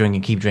 Just keep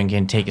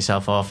drinking, take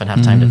yourself off and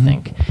have time to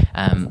think.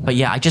 But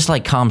yeah, I just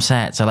like calm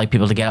sets. I like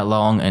people to get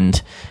along,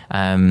 and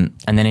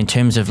then in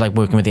terms of like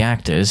working with the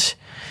actors,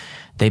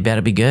 they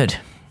better be good.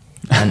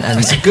 And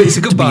it's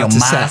a good bar to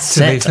set, to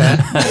be fair.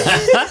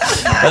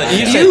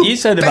 You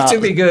said about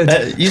be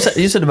good. You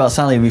said about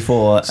Sally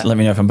before. Let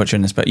me know if I'm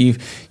butchering this, but you've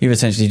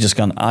essentially just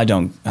gone,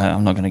 I'm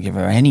not going to give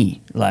her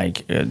any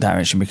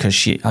direction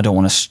because I don't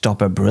want to stop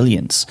her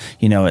brilliance.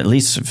 You know, at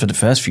least for the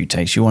first few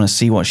takes, you want to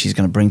see what she's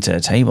going to bring to the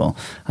table.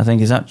 I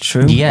think, is that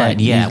true? Yeah.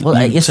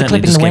 It's the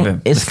clipping the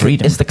wing.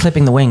 It's the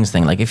clipping the wings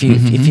thing. Like if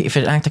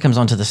an actor comes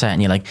onto the set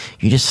and you're like,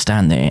 you just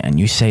stand there and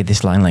you say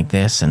this line like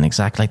this and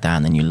exactly like that,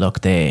 and then you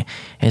look there.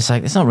 It's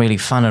like, it's not really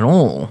fun at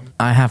all.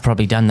 I have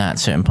probably done that at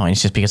certain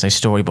points just because I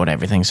storyboard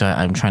everything. So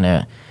I'm trying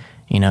to,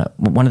 you know,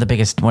 one of the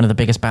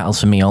biggest battles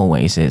for me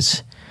always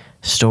is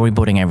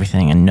storyboarding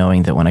everything and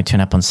knowing that when I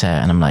turn up on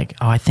set and I'm like,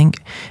 oh, I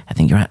think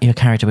your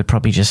character would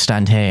probably just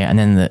stand here, and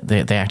then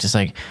the actor's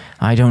like,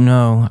 I don't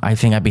know, I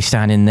think I'd be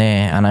standing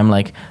there, and I'm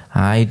like,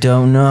 I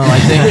don't know,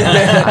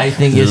 I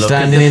think you're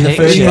standing in the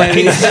first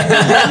place.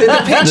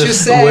 The picture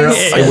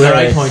says where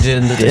I pointed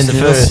in the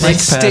first. Like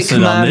stick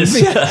man,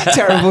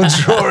 terrible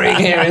drawing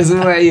here is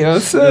where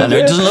you're. No,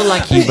 it doesn't look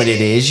like you, but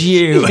it is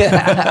you.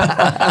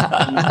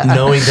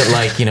 Knowing that,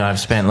 like, you know, I've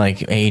spent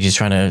like ages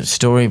trying to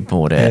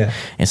storyboard it. Yeah.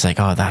 It's like,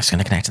 oh, that's going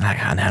to connect to that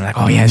guy, and I'm like,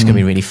 oh yeah, it's going to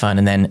be really fun.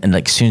 And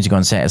like as soon as you go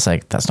on set, it's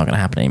like that's not going to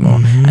happen anymore,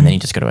 and then you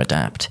just got to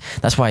adapt.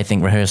 That's why I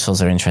think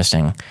rehearsals are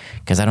interesting,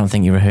 because I don't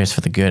think you rehearse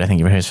for the good. I think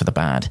you rehearse for the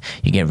bad.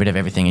 you get rid of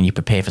everything and you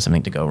prepare for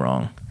something to go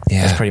wrong.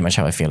 Yeah. That's pretty much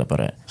how I feel about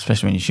it.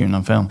 Especially when you're shooting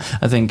on film.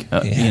 I think,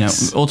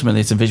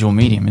 ultimately it's a visual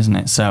medium, isn't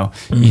it? So,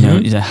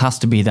 there has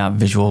to be that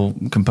visual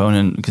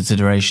component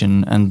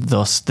consideration, and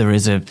thus there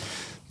is a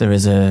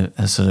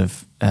sort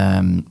of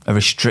a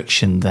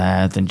restriction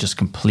there than just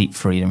complete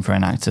freedom for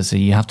an actor. So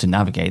you have to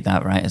navigate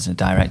that, right, as a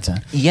director.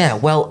 Yeah,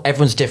 well,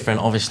 everyone's different,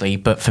 obviously.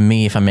 But for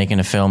me, if I'm making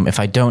a film, if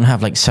I don't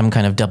have like some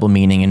kind of double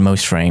meaning in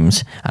most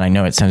frames, and I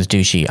know it sounds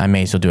douchey, I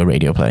may as well do a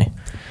radio play.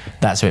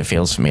 That's how it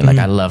feels for me. Like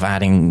I love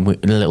adding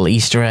little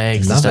Easter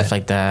eggs and stuff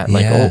like that.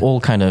 Like all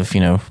kind of,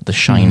 The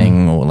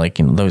Shining or like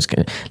those,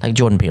 like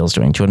Jordan Peele's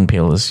doing. Jordan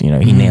Peele is, he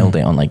nailed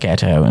it on like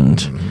Get Out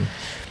and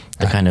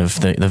the kind of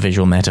the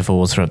visual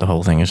metaphors throughout the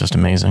whole thing is just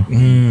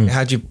amazing.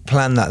 How do you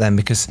plan that then?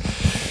 Because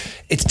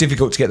it's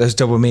difficult to get those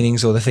double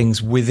meanings or the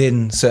things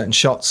within certain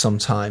shots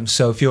sometimes.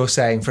 So if you're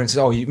saying, for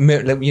instance,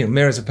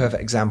 mirror's a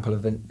perfect example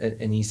of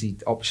an easy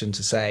option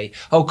to say,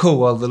 oh, cool,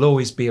 well, there'll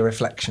always be a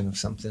reflection of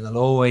something. There'll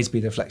always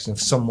be the reflection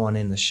of someone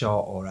in the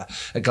shot or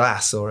a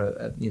glass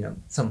or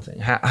something.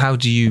 How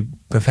do you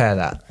prepare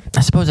that?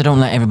 I suppose I don't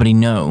let everybody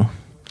know.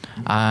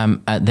 There are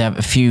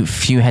a few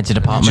heads of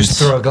departments. Just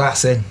throw a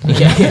glass in.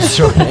 Yeah,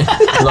 throw it in.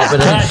 Lob it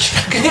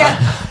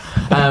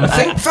in.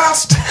 Think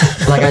fast.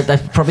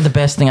 Probably the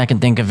best thing I can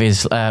think of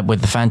is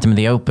with the Phantom of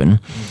the Open.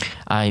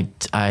 I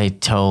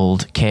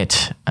told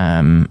Kit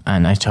and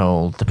I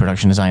told the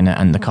production designer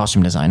and the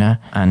costume designer,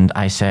 and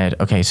I said,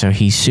 okay, so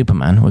he's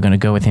Superman. We're going to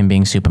go with him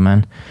being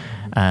Superman.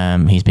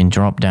 He's been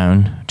dropped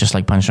down just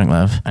like Punch Drunk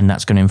Love, and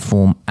that's going to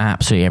inform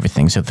absolutely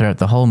everything. So throughout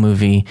the whole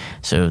movie,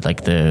 so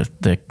like the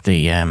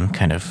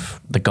kind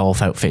of the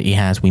golf outfit he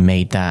has, we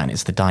made that, and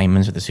it's the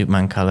diamonds with the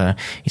Superman color.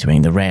 He's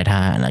wearing the red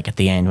hat, and like at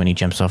the end when he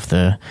jumps off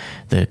the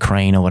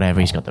crane or whatever,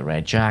 he's got the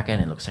red jacket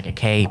and it looks like a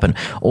cape and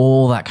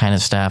all that kind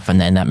of stuff. And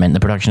then that meant the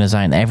production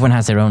design, everyone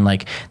has their own,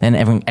 like, then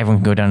everyone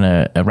can go down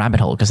a rabbit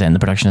hole, because then the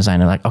production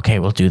designer like, okay,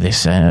 we'll do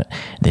this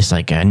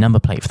like number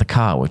plate for the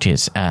car, which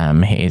is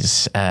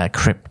his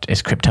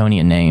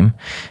Kryptonian name.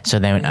 So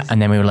then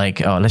we were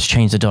like, oh, let's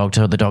change the dog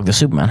to the dog the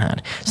Superman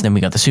had. So then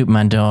we got the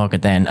Superman dog,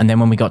 and then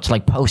when we got to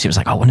like post, it was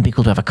like, oh, wouldn't it be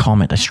cool to have a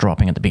comet that's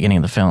dropping at the beginning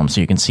of the film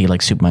so you can see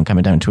like Superman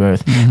coming down to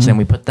Earth. So then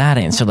we put that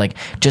in. So like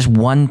just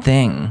one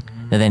thing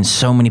that then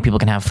so many people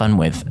can have fun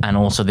with, and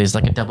also there's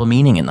like a double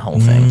meaning in the whole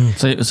thing.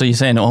 So you're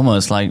saying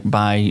almost like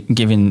by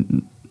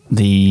giving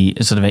the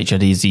sort of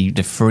HRDs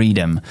the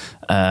freedom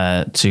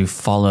to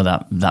follow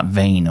that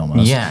vein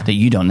almost, that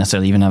you don't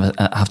necessarily even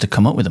have to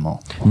come up with them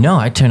all. No,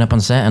 I turned up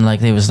on set and like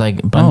there was like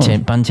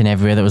bunting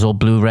everywhere that was all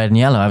blue, red and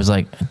yellow. I was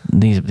like,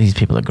 these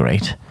people are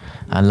great.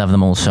 I love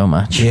them all so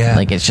much. Yeah.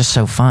 Like, it's just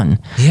so fun.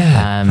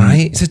 Yeah.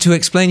 Right. So to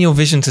explain your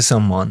vision to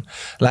someone,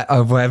 like,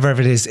 whatever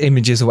it is,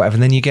 images or whatever,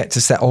 and then you get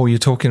to set, you're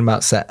talking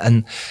about set,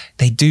 and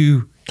they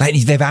do, like,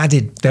 they've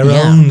added their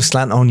own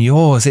slant on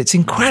yours. It's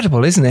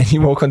incredible, isn't it?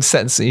 You walk on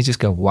set and you just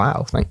go,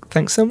 wow,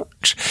 thanks so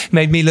much.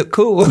 Made me look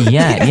cool.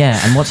 Yeah.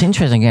 And what's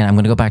interesting, again, I'm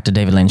going to go back to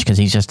David Lynch because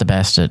he's just the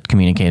best at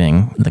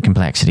communicating the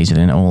complexities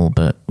within it all.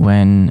 But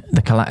when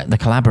the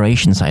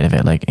collaboration side of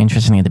it, like,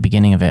 interestingly, at the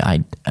beginning of it,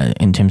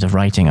 in terms of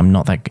writing, I'm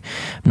not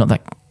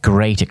that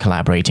great at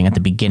collaborating at the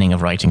beginning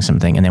of writing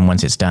something, and then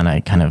once it's done, I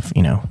kind of,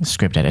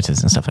 script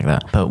editors and stuff like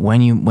that. But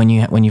when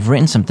you've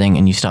written something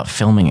and you start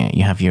filming it,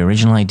 you have your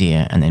original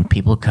idea, and then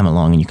people come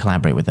along and you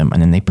collaborate with them,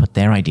 and then they put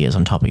their ideas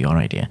on top of your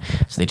idea.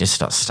 So they just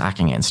start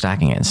stacking it and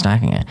stacking it and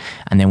stacking it.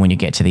 And then when you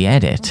get to the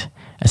edit,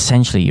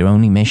 essentially your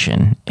only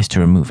mission is to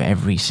remove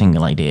every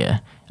single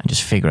idea and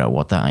just figure out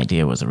what that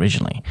idea was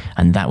originally,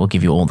 and that will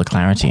give you all the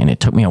clarity. And it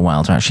took me a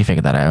while to actually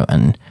figure that out.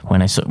 And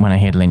when I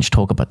heard Lynch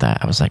talk about that,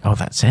 I was like, oh,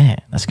 that's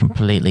it. That's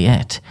completely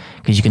it.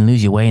 Because you can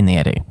lose your way in the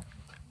edit.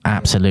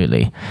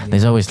 Absolutely. Yeah.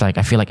 There's always like,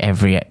 I feel like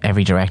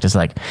every director's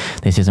like,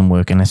 this isn't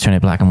working, let's turn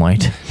it black and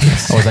white.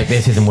 I was like,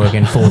 this isn't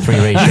working, 4:3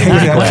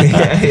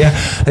 ratio.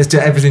 Yeah. Let's do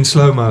everything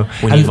slow-mo.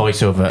 We need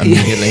voiceover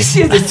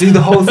immediately. Let's do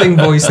the whole thing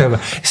voiceover.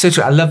 So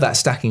true. I love that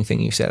stacking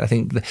thing you said. I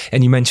think,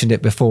 and you mentioned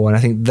it before, and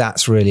I think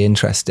that's really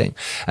interesting.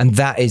 And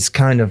that is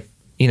kind of,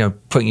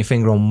 putting your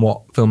finger on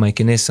what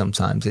filmmaking is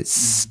sometimes. It's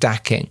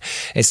stacking.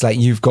 It's like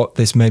you've got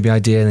this maybe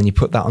idea and then you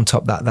put that on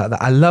top, that.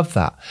 I love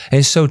that. And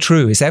it's so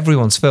true. It's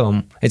everyone's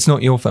film. It's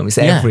not your film. It's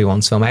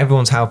everyone's film.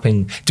 Everyone's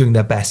doing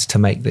their best to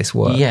make this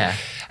work. Yeah.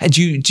 And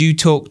do you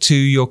talk to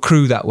your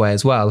crew that way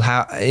as well?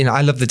 How,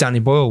 I love the Danny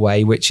Boyle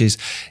way, which is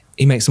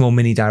he makes them all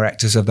mini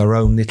directors of their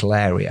own little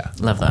area.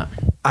 Love that.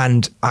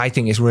 And I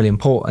think it's really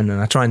important,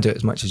 and I try and do it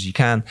as much as you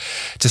can,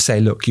 to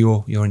say, look,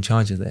 you're in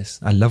charge of this.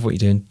 I love what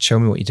you're doing. Show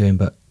me what you're doing,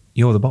 but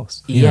you're the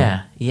boss.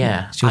 Yeah.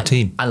 It's your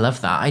team. I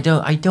love that. I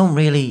don't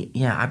really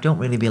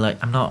be like,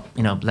 I'm not,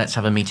 let's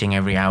have a meeting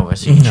every hour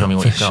so you can show me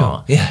what you've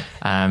got. Yeah.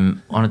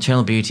 On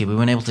Eternal Beauty, we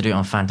weren't able to do it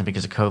on Phantom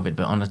because of COVID,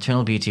 but on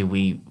Eternal Beauty,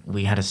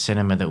 we had a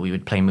cinema that we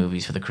would play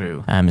movies for the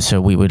crew.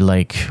 So we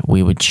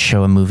would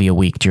show a movie a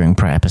week during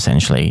prep,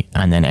 essentially,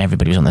 and then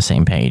everybody was on the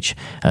same page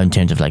in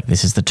terms of like,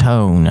 this is the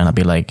tone, and I'd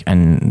be like,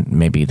 and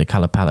maybe the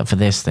color palette for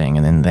this thing,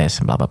 and then this,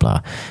 and blah, blah,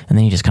 blah. And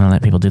then you just kind of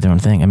let people do their own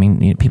thing. I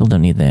mean, people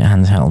don't need their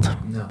hands held.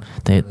 No.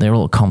 they're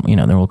all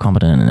they're all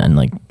competent and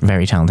like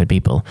very talented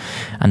people,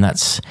 and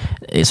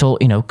it's all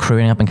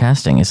crewing up and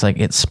casting. It's like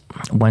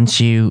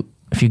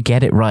if you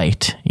get it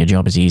right, your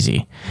job is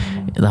easy.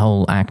 The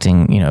whole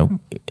acting,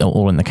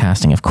 all in the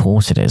casting, of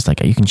course it is.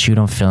 Like, you can shoot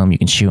on film, you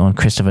can shoot on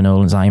Christopher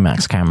Nolan's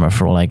IMAX camera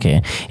for all I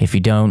care. If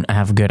you don't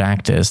have good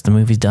actors, the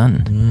movie's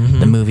done. Mm-hmm.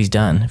 The movie's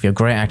done. If you have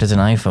great actors on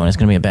iPhone, it's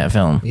going to be a better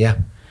film. Yeah.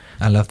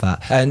 I love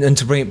that. And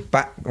to bring it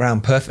back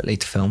around perfectly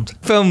to Filmd.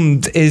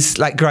 Filmd is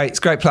like great. It's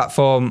a great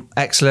platform.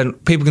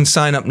 Excellent. People can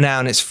sign up now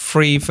and it's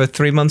free for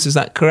 3 months. Is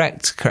that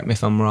correct? Correct me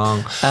if I'm wrong.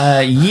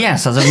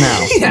 Yes, as of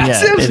now.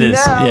 Yes, as of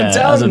now.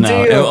 Yeah, as of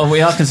now.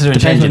 We are considering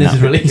changing that.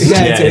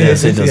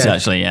 It does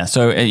actually, yeah.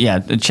 So,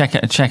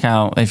 check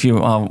out if you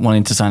are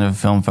wanting to sign up for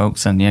Film,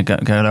 folks, and go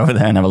over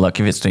there and have a look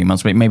if it's 3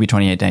 months, but maybe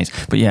 28 days.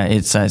 But yeah,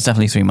 it's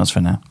definitely 3 months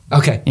for now.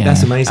 Okay,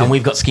 that's amazing. And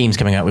we've got schemes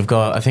coming out.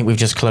 I think we've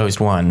just closed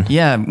one.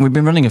 Yeah, we've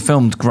been running a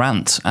Filmd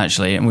grant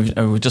actually, and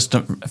we've just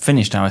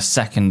finished our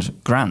second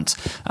grant,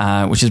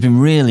 which has been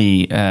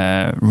really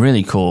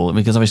really cool,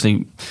 because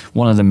obviously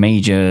one of the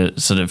major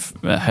sort of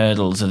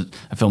hurdles that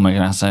a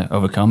filmmaker has to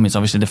overcome is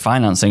obviously the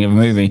financing of a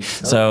movie.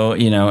 So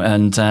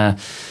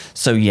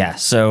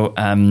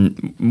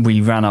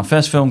we ran our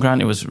first film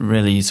grant. It was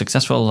really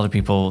successful. A lot of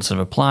people sort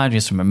of applied. We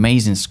had some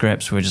amazing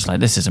scripts. We were just like,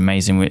 this is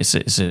amazing.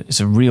 It's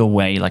a real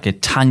way, like a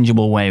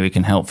tangible way we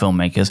can help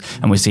filmmakers,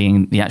 and we're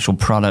seeing the actual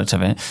product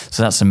of it.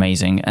 So that's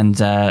amazing. And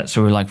so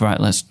we were like, right,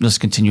 let's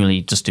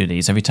continually just do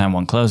these. Every time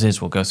one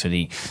closes, we'll go through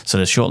the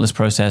sort of shortlist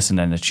process, and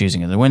then the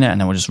choosing of the winner,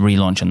 and then we'll just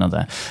relaunch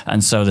another.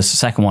 And so the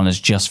second one has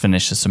just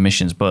finished the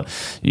submissions, but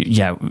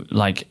yeah,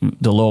 like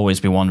there'll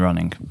always be one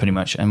running pretty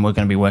much. And we're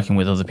going to be working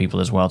with other people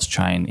as well to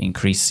try and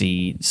increase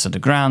the sort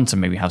of grant and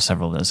maybe have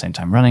several at the same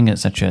time running,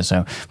 etc.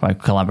 So by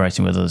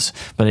collaborating with us,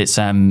 but it's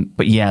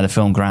the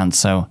film grant.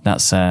 So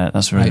that's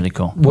really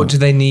cool. What do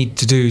they need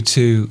to do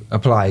to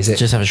apply? Is it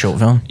just have a short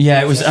film?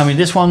 Yeah, it was. I mean,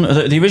 this one,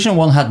 the original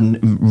one had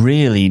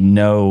really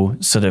no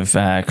sort of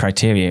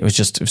criteria. It was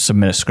just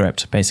submit a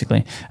script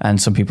basically,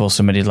 and some people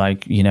submitted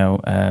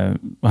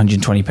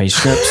 120-page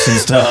scripts and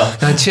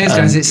stuff. Now, cheers,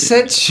 guys. It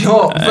said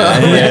short,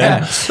 but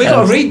we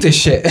got to read this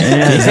shit.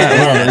 Yeah,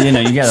 exactly.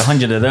 Well, you get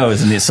 100 of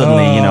those, and it's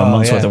suddenly a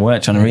month's worth of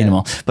work trying to read them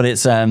all. But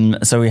it's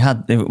so we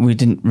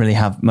didn't really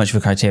have much of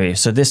a criteria.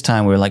 So this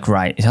time we were like,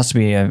 right, it has to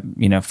be a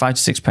 5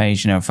 to 6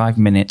 page, 5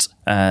 minute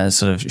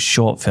sort of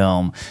short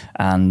film,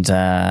 and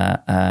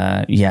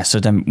so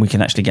then we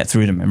can actually get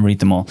through them and read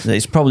them all.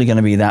 It's probably going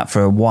to be that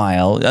for a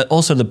while.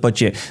 Also the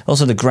budget,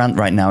 also the grant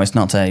right now, it's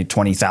not a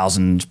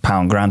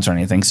 £20,000 grant or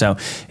anything. So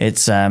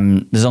it's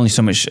there's only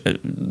so much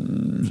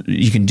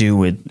you can do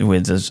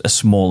with a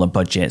smaller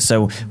budget.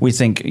 So we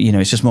think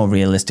it's just more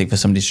realistic for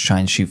somebody to try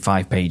and shoot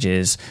 5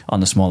 pages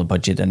on a smaller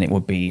budget than it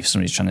would be if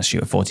somebody's trying to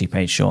shoot a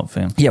 40-page short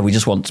film. Yeah, we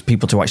just want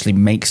people to actually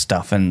make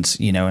stuff, and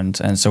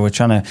so we're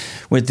trying to,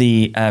 with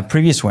the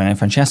previous winner,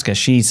 Francesca,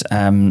 she's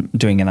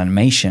doing an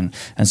animation,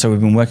 and so we've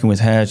been working with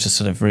her, just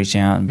sort of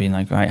reaching out and being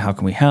like, right, how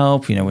can we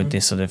help, with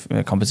this sort of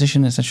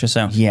composition, etc.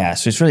 So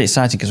it's really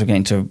exciting, because we're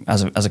getting to,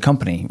 as a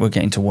company, we're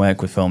getting to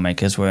work with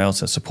filmmakers. We're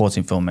also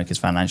supporting filmmakers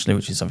financially,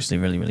 which is obviously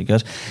really, really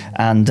good,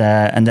 and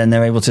then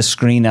they're able to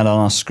screen that on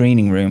our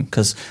screening room,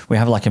 because we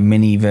have like a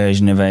mini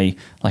version of a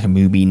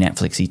movie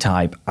Netflixy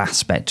type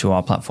aspect to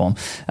our platform,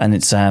 and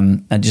it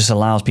just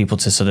allows people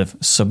to sort of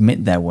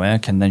submit their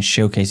work and then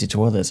showcase it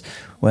to others.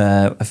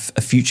 Where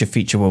a future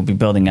feature we'll be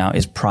building out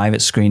is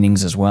private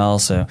screenings as well,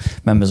 so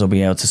members will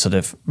be able to sort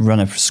of run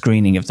a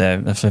screening of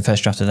the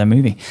first draft of their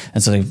movie,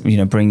 and sort of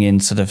bring in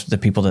sort of the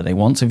people that they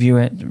want to view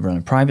it, run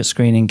a private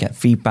screening, get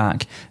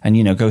feedback, and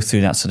go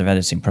through that sort of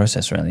editing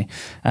process really.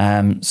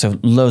 So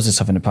loads of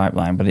stuff in the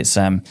pipeline, but it's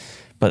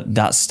but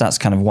that's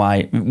kind of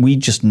why we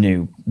just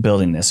knew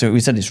building this. So we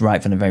said it's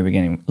right from the very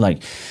beginning.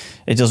 Like,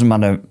 it doesn't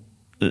matter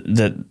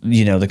that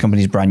the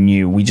company's brand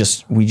new. We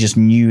just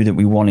knew that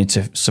we wanted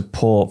to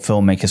support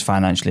filmmakers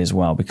financially as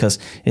well, because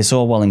it's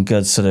all well and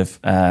good sort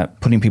of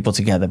putting people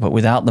together, but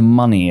without the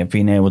money of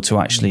being able to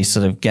actually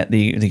sort of get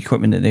the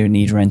equipment that they would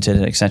need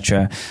rented,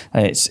 etc.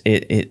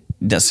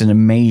 That's a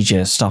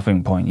major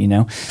stopping point,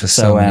 for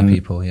so many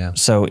people.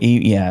 So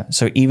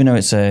even though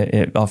it's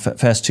our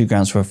first 2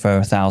 grants were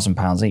for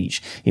 £1,000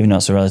 each, even though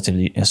it's a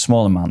relatively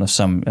small amount of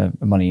some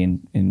money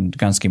in the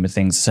grand scheme of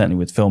things, certainly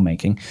with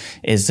filmmaking,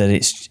 is that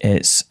it's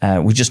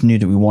we just knew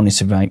that we wanted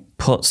to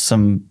put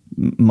some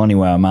money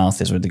where our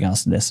mouth is with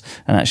regards to this,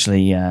 and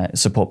actually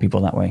support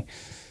people that way.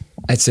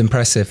 It's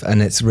impressive,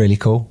 and it's really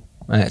cool,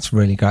 and it's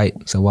really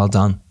great. So well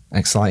done.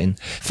 Exciting.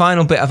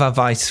 Final bit of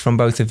advice from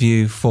both of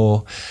you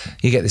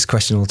you get this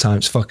question all the time,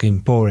 it's fucking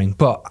boring,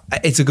 but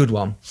it's a good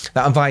one.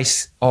 That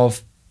advice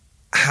of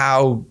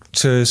how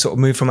to sort of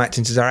move from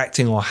acting to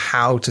directing, or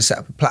how to set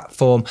up a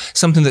platform,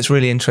 something that's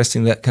really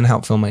interesting that can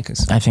help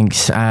filmmakers. I think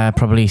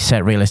probably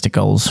set realistic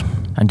goals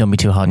and don't be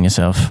too hard on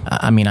yourself.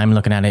 I mean, I'm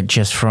looking at it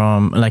just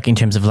from in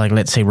terms of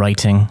let's say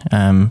writing.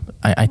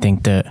 I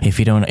think that if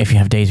you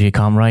have days where you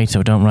can't write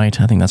or don't write,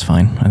 I think that's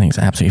fine. I think it's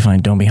absolutely fine.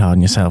 Don't be hard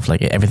on yourself.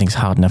 Everything's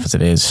hard enough as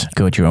it is.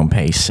 Go at your own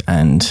pace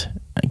and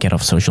get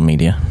off social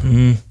media.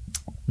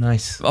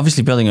 Nice.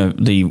 Obviously, building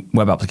the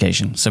web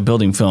application, so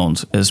building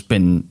Filmd, has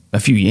been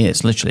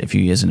literally a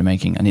few years in the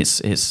making, and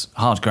it's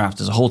hard graft.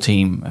 There's a whole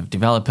team of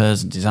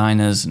developers and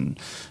designers, and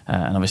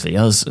obviously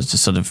us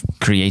just sort of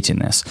creating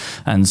this.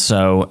 And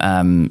so,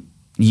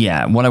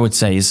 what I would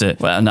say is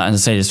that, and I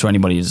say this to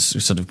anybody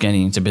who's sort of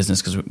getting into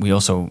business, because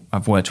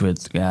I've worked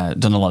with,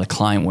 done a lot of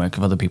client work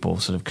of other people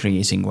sort of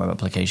creating web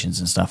applications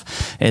and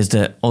stuff, is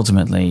that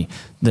ultimately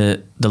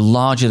the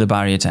larger the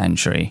barrier to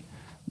entry,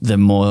 the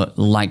more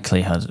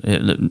likelihood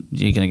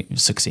you're going to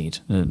succeed,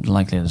 the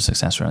likelihood of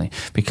success, really.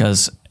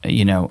 Because,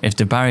 if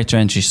the barrier to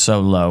entry is so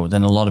low,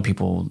 then a lot of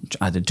people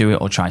either do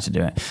it or try to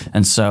do it.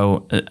 And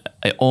so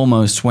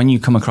almost when you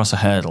come across a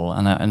hurdle,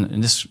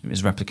 and this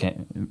is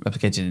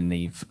replicated in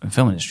the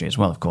film industry as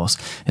well, of course,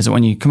 is that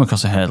when you come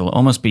across a hurdle,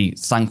 almost be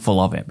thankful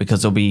of it,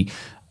 because there'll be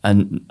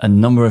a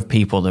number of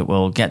people that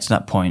will get to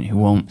that point who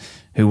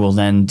will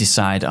then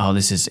decide, oh,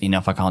 this is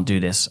enough, I can't do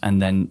this. And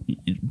then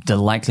the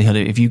likelihood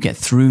of, if you get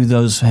through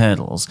those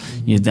hurdles,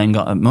 you've then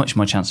got a much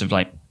more chance of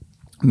like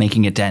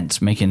making a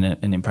dent, making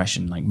an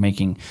impression, like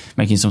making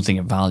something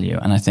of value.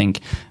 And I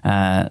think,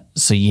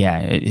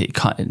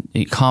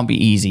 it can't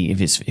be easy if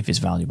it's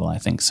valuable, I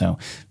think. So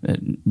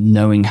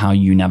knowing how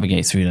you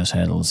navigate through those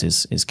hurdles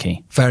is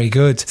key. Very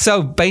good.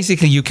 So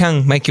basically you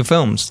can make your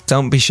films.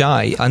 Don't be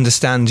shy.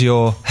 Understand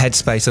your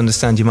headspace,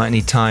 understand you might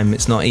need time.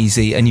 It's not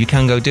easy, and you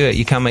can go do it.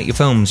 You can make your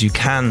films. You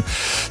can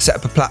set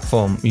up a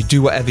platform. You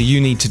do whatever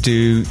you need to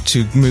do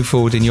to move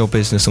forward in your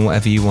business and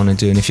whatever you want to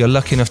do. And if you're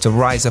lucky enough to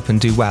rise up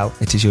and do well,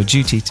 it is your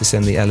duty to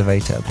send the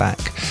elevator back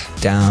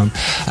down.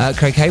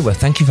 Craig Heyworth,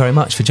 thank you very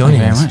much for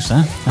joining us. Thank you very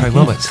much, sir. Craig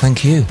Roberts,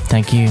 thank you.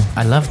 Thank you.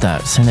 I love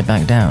that. Send it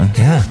back down.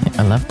 Yeah.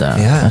 I love that.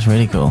 Yeah. That's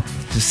really cool.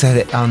 Just said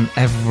it on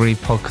every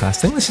podcast. I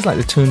think this is like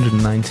the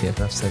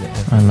 290th I've said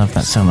it. I love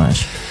that so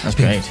much. That's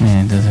great.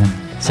 Yeah, it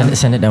does.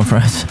 Send it down for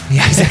us.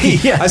 Yeah, exactly.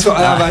 Yeah. That's what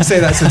I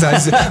say that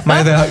sometimes. My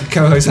other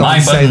co-host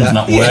always say that.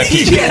 My button's not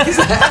working.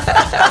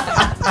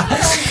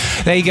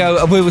 There you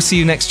go. We will see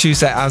you next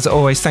Tuesday. As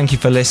always, thank you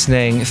for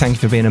listening. Thank you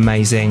for being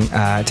amazing.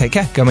 Take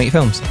care. Go make your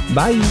films.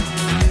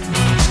 Bye.